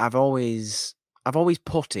 I've always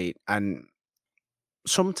put it, and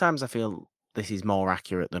sometimes I feel this is more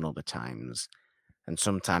accurate than other times, and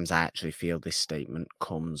sometimes I actually feel this statement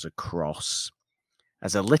comes across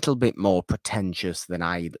as a little bit more pretentious than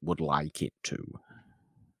I would like it to.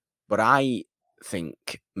 But I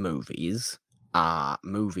think movies are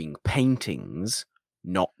moving paintings,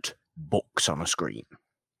 not books on a screen.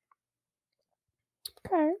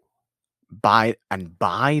 Okay. By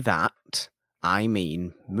that, I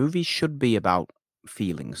mean movies should be about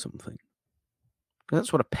feeling something.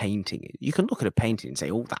 That's what a painting is. You can look at a painting and say,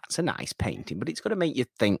 oh, that's a nice painting, but it's got to make you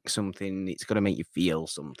think something. It's got to make you feel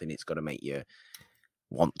something. It's got to make you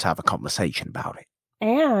want to have a conversation about it.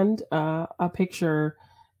 And a picture,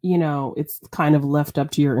 it's kind of left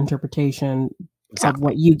up to your interpretation of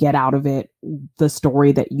what you get out of it, the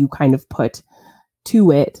story that you kind of put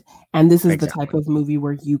to it. And this is the type of movie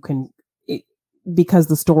where you can, because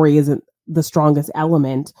the story isn't the strongest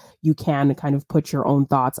element, you can kind of put your own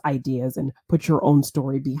thoughts, ideas, and put your own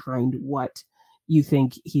story behind what you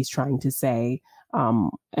think he's trying to say,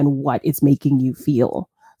 and what it's making you feel.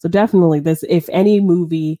 So definitely this, if any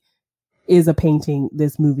movie is a painting,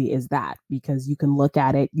 this movie is that, because you can look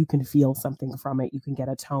at it, you can feel something from it, you can get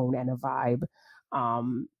a tone and a vibe,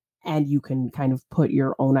 and you can kind of put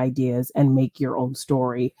your own ideas and make your own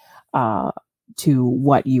story to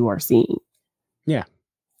what you are seeing. Yeah.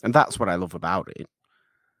 And that's what I love about it.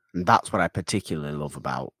 And that's what I particularly love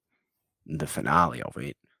about the finale of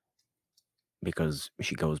it. Because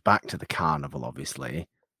she goes back to the carnival, obviously.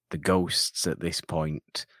 The ghosts at this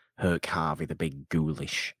point, Herc Harvey, the big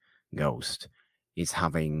ghoulish ghost, is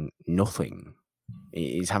having nothing.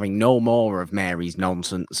 He's having no more of Mary's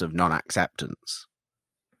nonsense of non-acceptance.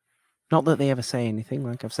 Not that they ever say anything,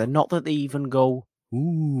 like I've said. Not that they even go,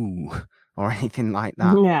 ooh, or anything like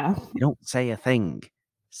that. Yeah. They don't say a thing.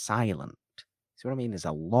 Silent. See what I mean? There's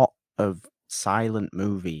a lot of silent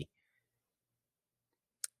movie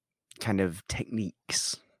kind of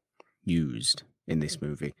techniques used in this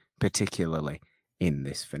movie, particularly in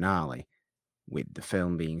this finale, with the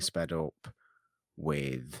film being sped up,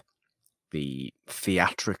 with the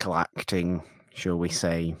theatrical acting, shall we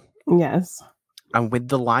say, Yes. and with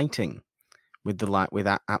the lighting,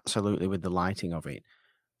 absolutely with the lighting of it.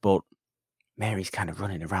 But Mary's kind of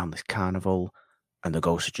running around this carnival, and the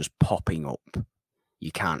ghosts are just popping up.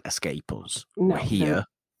 You can't escape us. No, We're here.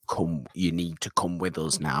 Come, you need to come with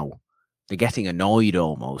us now. They're getting annoyed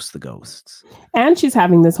almost, the ghosts. And she's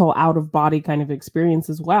having this whole out of body kind of experience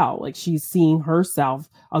as well. Like she's seeing herself,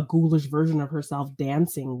 a ghoulish version of herself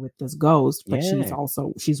dancing with this ghost, but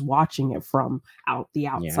she's watching it from the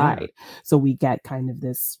outside. Yeah. So we get kind of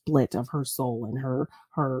this split of her soul and her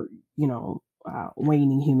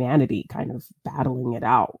waning humanity kind of battling it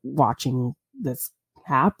out, watching this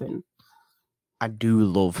happen. I do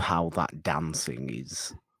love how that dancing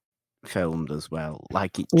is filmed as well.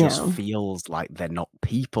 Like it just feels like they're not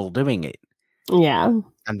people doing it. Yeah.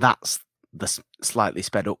 And that's the slightly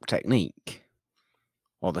sped up technique,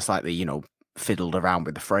 or the slightly, fiddled around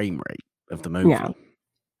with the frame rate of the movie.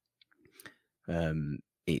 Yeah.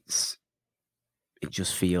 It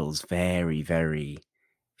just feels very, very,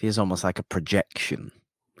 feels almost like a projection,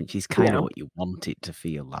 which is kind of what you want it to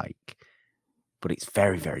feel like. But it's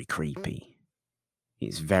very, very creepy.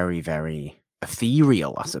 It's very, very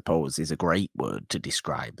ethereal, I suppose, is a great word to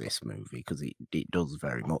describe this movie, because it does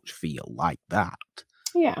very much feel like that.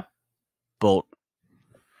 Yeah. But,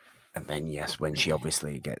 and then, yes, when she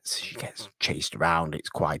obviously gets chased around, it's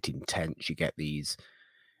quite intense. You get the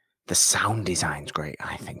sound design's great,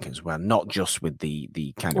 I think, as well. Not just with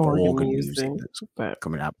the kind of organ music that's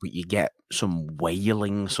coming out, but you get some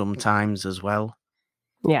wailing sometimes as well.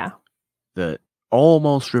 Yeah. That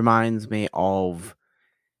almost reminds me of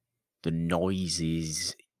the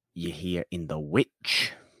noises you hear in The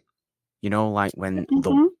Witch, like when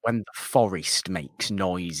the forest makes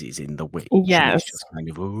noises in The Witch. Yes. It's just kind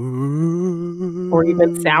of, or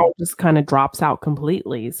even sound just kind of drops out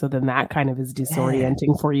completely. So then that kind of is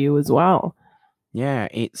disorienting for you as well. Yeah,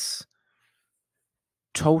 it's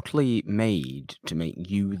totally made to make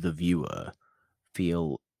you, the viewer,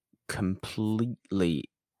 feel completely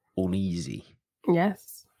uneasy.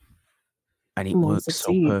 Yes. And it works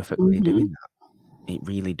so perfectly doing that. It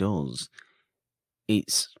really does.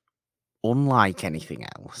 It's unlike anything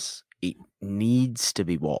else. It needs to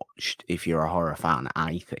be watched if you're a horror fan,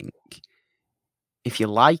 I think. If you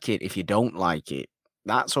like it, if you don't like it,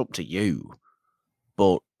 that's up to you.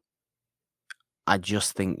 But I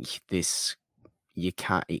just think it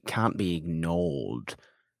can't be ignored.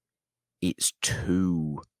 It's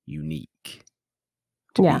too unique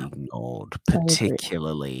to be ignored,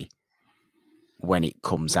 particularly when it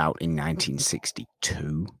comes out in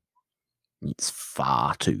 1962. It's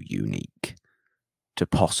far too unique to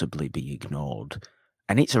possibly be ignored.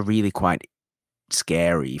 And it's a really quite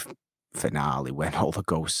scary finale when all the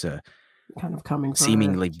ghosts are kind of coming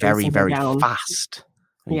seemingly very, very fast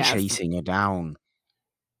and chasing her down.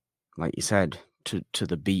 Like you said, to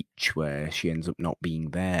the beach where she ends up not being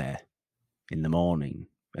there in the morning.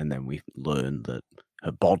 And then we learn that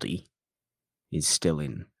her body is still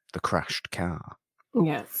in the crashed car.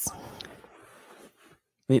 Yes.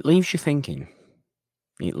 It leaves you thinking.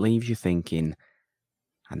 And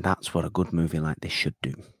that's what a good movie like this should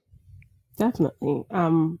do. Definitely.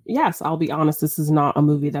 Yes, I'll be honest, this is not a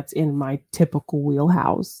movie that's in my typical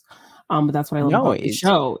wheelhouse. But that's what I love about the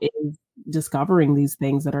show, is discovering these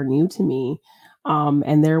things that are new to me.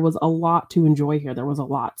 And there was a lot to enjoy here. There was a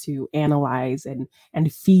lot to analyze and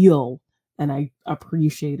feel, and I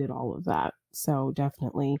appreciated all of that. So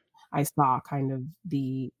definitely I saw kind of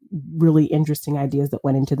the really interesting ideas that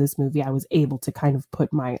went into this movie. I was able to kind of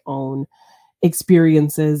put my own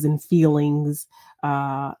experiences and feelings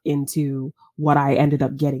into what I ended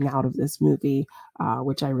up getting out of this movie,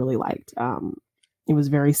 which I really liked. It was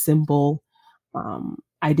very simple.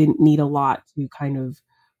 I didn't need a lot to kind of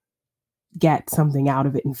get something out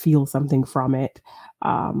of it and feel something from it.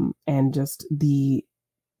 And just the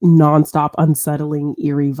nonstop unsettling,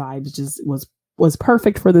 eerie vibes just was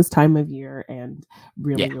perfect for this time of year, and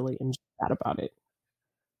really enjoyed that about it.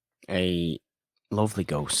 A lovely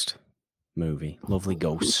ghost movie, lovely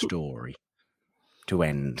ghost story to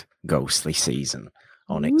end ghostly season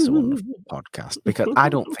on It's a Wonderful Podcast, because I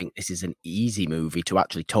don't think this is an easy movie to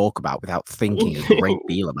actually talk about without thinking a great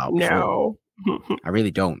deal about before. I really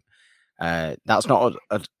don't. That's not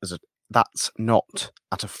that's not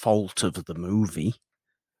at a fault of the movie.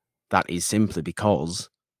 That is simply because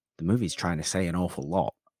the movie's trying to say an awful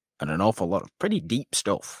lot, and an awful lot of pretty deep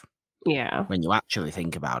stuff. Yeah. When you actually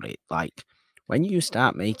think about it, like when you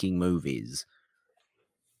start making movies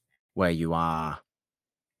where you are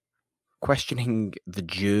questioning the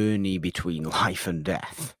journey between life and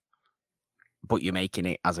death, but you're making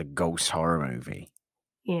it as a ghost horror movie,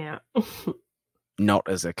 Yeah. not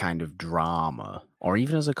as a kind of drama or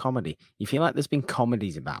even as a comedy. You feel like there's been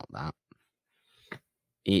comedies about that.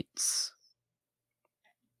 It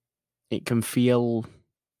can feel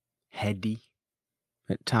heady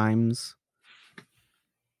at times,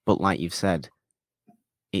 but like you've said,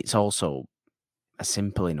 it's also a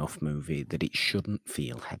simple enough movie that it shouldn't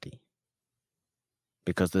feel heady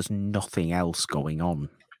because there's nothing else going on.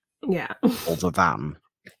 Yeah. Other than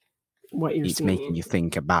what you're it's seeing. making you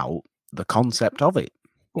think about the concept of it.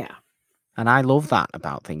 Yeah. And I love that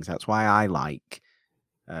about things. That's why I like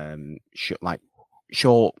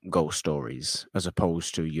short ghost stories as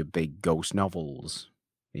opposed to your big ghost novels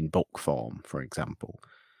in book form, for example.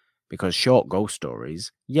 Because short ghost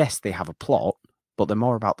stories, yes, they have a plot, but they're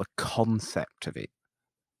more about the concept of it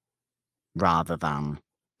they're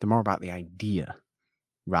more about the idea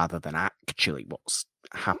rather than actually what's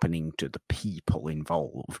happening to the people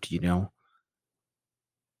involved, you know?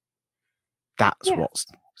 That's what's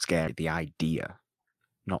scary, the idea,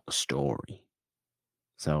 not the story.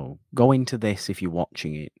 So go into this if you're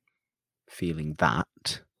watching it feeling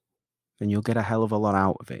that, then you'll get a hell of a lot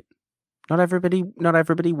out of it. Not everybody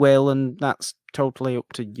will, and that's totally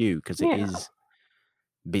up to you because it is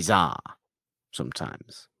bizarre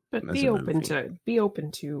sometimes. But be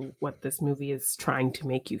open to what this movie is trying to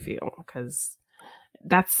make you feel, because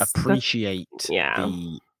appreciate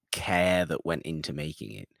the care that went into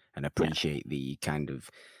making it, and appreciate the kind of,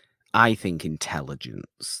 I think,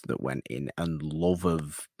 intelligence that went in and love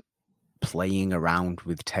of playing around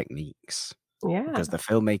with techniques. Yeah, because the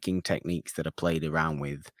filmmaking techniques that are played around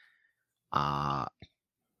with are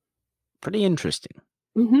pretty interesting.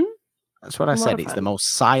 Mm-hmm. That's what I said. It's the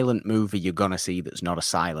most silent movie you're gonna see that's not a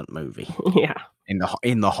silent movie. Yeah. In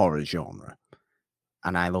the horror genre.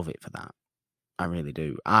 And I love it for that. I really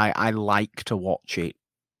do. I like to watch it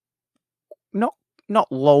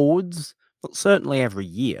not loads, but certainly every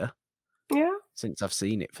year. Yeah. Since I've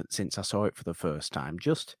seen it since I saw it for the first time.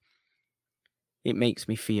 Just it makes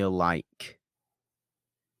me feel like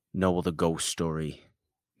no other ghost story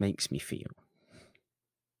makes me feel.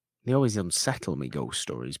 They always unsettle me, ghost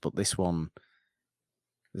stories, but this one,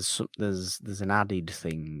 there's an added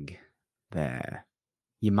thing there.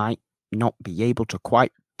 You might not be able to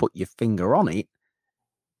quite put your finger on it,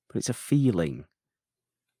 but it's a feeling.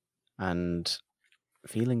 And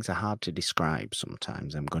feelings are hard to describe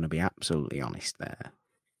sometimes. I'm going to be absolutely honest there.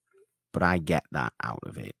 But I get that out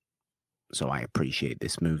of it. So I appreciate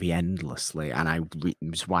this movie endlessly. And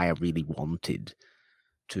it's why I really wanted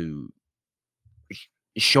to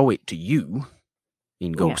show it to you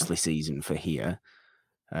in Ghostly Season for here,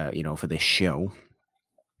 for this show,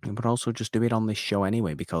 but also just do it on this show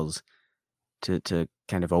anyway, because to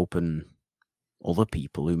kind of open other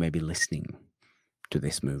people who may be listening to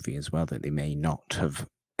this movie as well that they may not have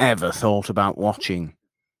ever thought about watching,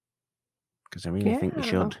 because I really think they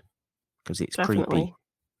should, because it's creepy.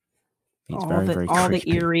 It's very creepy. All the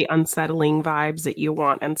eerie, unsettling vibes that you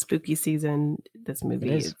want and spooky season this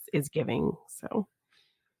movie is giving. So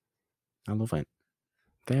I love it.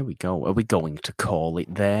 There we go. Are we going to call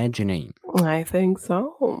it there, Janine? I think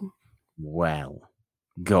so. Well,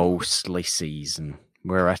 Ghostly Season.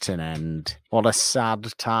 We're at an end. What a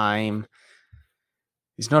sad time.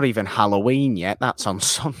 It's not even Halloween yet. That's on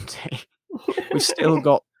Sunday.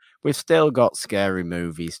 We've still got scary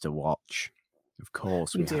movies to watch. Of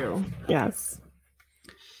course we do. Yes.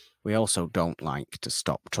 We also don't like to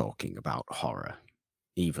stop talking about horror,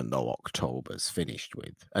 even though October's finished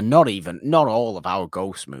with. And not all of our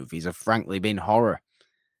ghost movies have frankly been horror.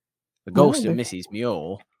 The Ghost of Mrs.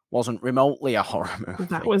 Muir wasn't remotely a horror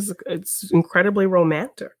movie. It's incredibly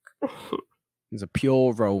romantic. It was a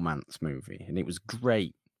pure romance movie, and it was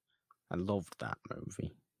great. I loved that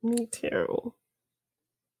movie. Me too.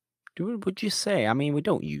 Would you say, I mean, we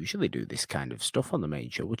don't usually do this kind of stuff on the main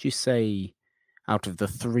show. Would you say, out of the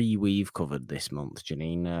 3 we've covered this month,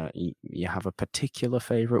 Janine, you have a particular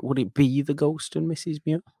favourite? Would it be The Ghost and Mrs.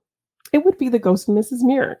 Muir? It would be The Ghost and Mrs.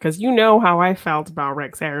 Muir, because you know how I felt about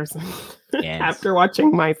Rex Harrison after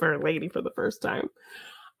watching My Fair Lady for the first time.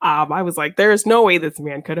 I was like, there is no way this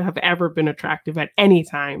man could have ever been attractive at any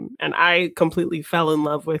time. And I completely fell in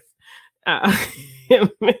love with him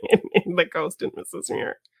in The Ghost and Mrs.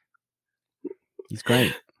 Muir. He's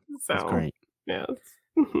great. So, he's great. Yes.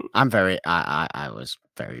 I was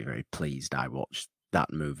very, very pleased I watched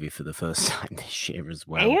that movie for the first time this year as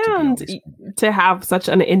well. And to have such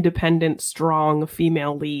an independent, strong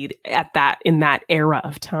female lead in that era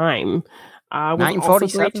of time was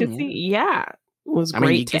also great to see. Yeah, it was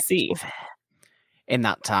great to see. In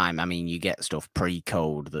that time, I mean, you get stuff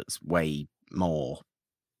pre-code that's way more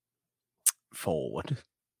forward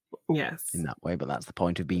Yes. in that way, but that's the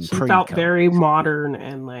point of being She felt very modern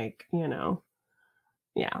and like, yeah.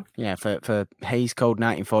 Yeah, for Hays Code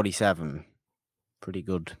 1947, pretty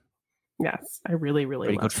good. Yes, I really, really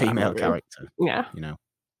pretty good female character. Yeah.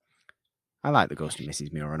 I like the Ghost of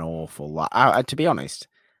Mrs. Muir an awful lot. To be honest,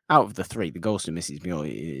 out of the three, the Ghost of Mrs. Muir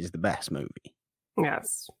is the best movie.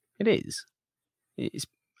 Yes. It is. It's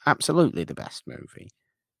absolutely the best movie.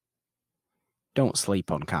 Don't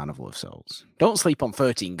sleep on Carnival of Souls. Don't sleep on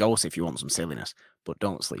 13 Ghosts if you want some silliness, but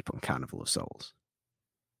don't sleep on Carnival of Souls.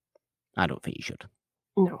 I don't think you should.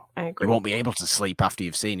 No, I agree. You won't be able to sleep after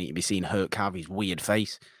you've seen it. You'll be seeing Hurt Carvey's weird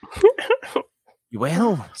face. You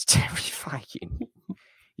will. It's terrifying.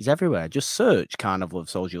 He's everywhere. Just search Carnival of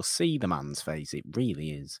Souls. You'll see the man's face. It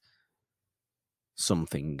really is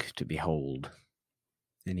something to behold.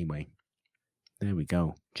 Anyway, there we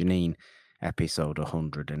go. Janine, episode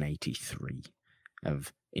 183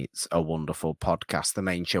 of It's a Wonderful Podcast, the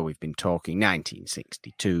main show we've been talking,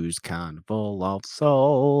 1962's Carnival of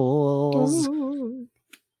Souls. Ooh.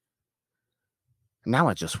 Now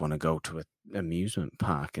I just want to go to an amusement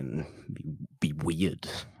park and be weird,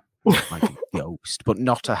 like a ghost, but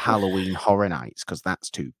not a Halloween Horror Nights, because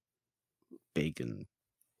that's too big and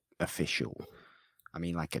official. I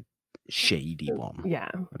mean, like a shady one.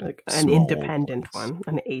 Yeah, like an independent one,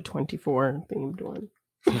 an A24 themed one.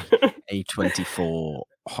 A24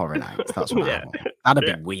 Horror Nights, that's what I want. That'd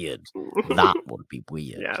be weird. That would be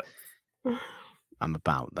weird. Yeah. I'm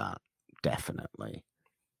about that, definitely.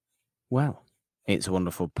 Well, It's a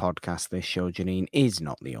Wonderful Podcast. This show, Janine, is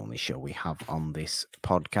not the only show we have on this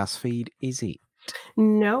podcast feed, is it?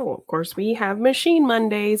 No, of course, we have Machine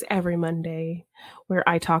Mondays every Monday, where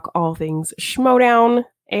I talk all things Schmodown.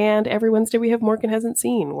 And every Wednesday we have Morgan Hasn't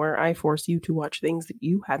Seen, where I force you to watch things that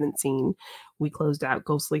you haven't seen. We closed out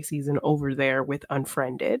Ghostly season over there with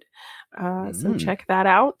Unfriended. So check that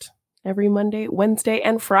out. Every Monday, Wednesday,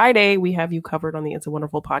 and Friday, we have you covered on the It's a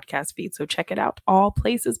Wonderful Podcast feed. So check it out. All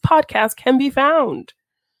places podcasts can be found.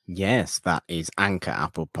 Yes, that is Anchor,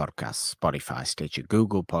 Apple Podcasts, Spotify, Stitcher,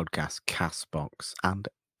 Google Podcasts, CastBox, and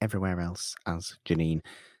everywhere else, as Janine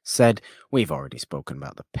said. We've already spoken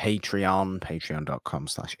about the Patreon,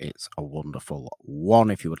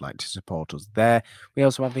 patreon.com/itsawonderful1 if you would like to support us there. We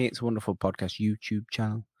also have the It's a Wonderful Podcast YouTube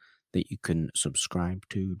channel that you can subscribe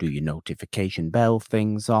to, do your notification bell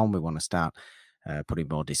things on. We want to start putting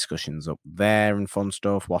more discussions up there and fun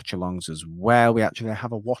stuff, watch-alongs as well. We actually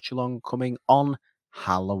have a watch-along coming on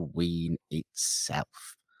Halloween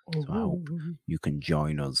itself. So I hope you can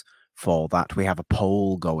join us for that. We have a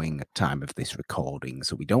poll going at time of this recording,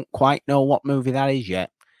 so we don't quite know what movie that is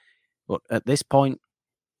yet. But at this point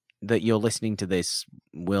that you're listening to this,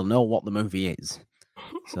 we'll know what the movie is.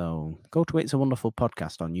 So go to It's a Wonderful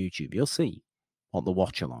Podcast on YouTube. You'll see what the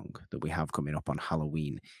watch-along that we have coming up on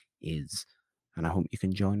Halloween is. And I hope you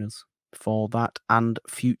can join us for that and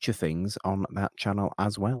future things on that channel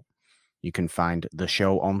as well. You can find the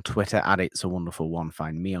show on Twitter at It's a Wonderful One.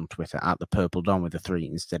 Find me on Twitter at the Purple Dawn with a 3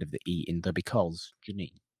 instead of the E in the because.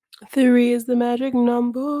 Janine. 3 is the magic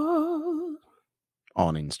number.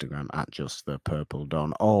 On Instagram at Just the Purple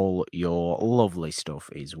Dawn. All your lovely stuff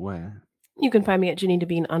is where? You can find me at Janine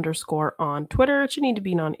Devine _ on Twitter, Janine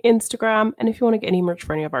Devine on Instagram. And if you want to get any merch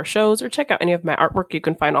for any of our shows or check out any of my artwork, you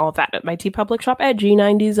can find all of that at my TeePublic shop at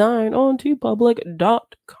G9Design on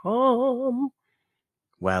teepublic.com.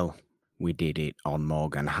 Well, we did it on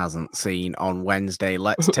Morgan Hasn't Seen on Wednesday.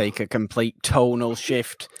 Let's take a complete tonal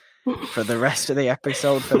shift for the rest of the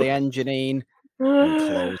episode for the end, Janine, and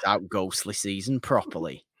close out Ghostly season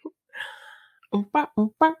properly. 2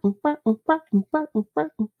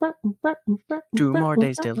 more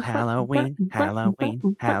days till Halloween,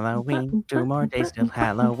 Halloween, Halloween. 2 more days till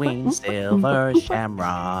Halloween, Silver Shamrock.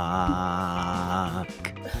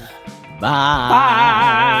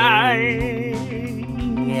 Bye.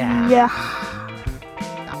 Yeah.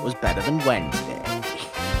 That was better than Wednesday.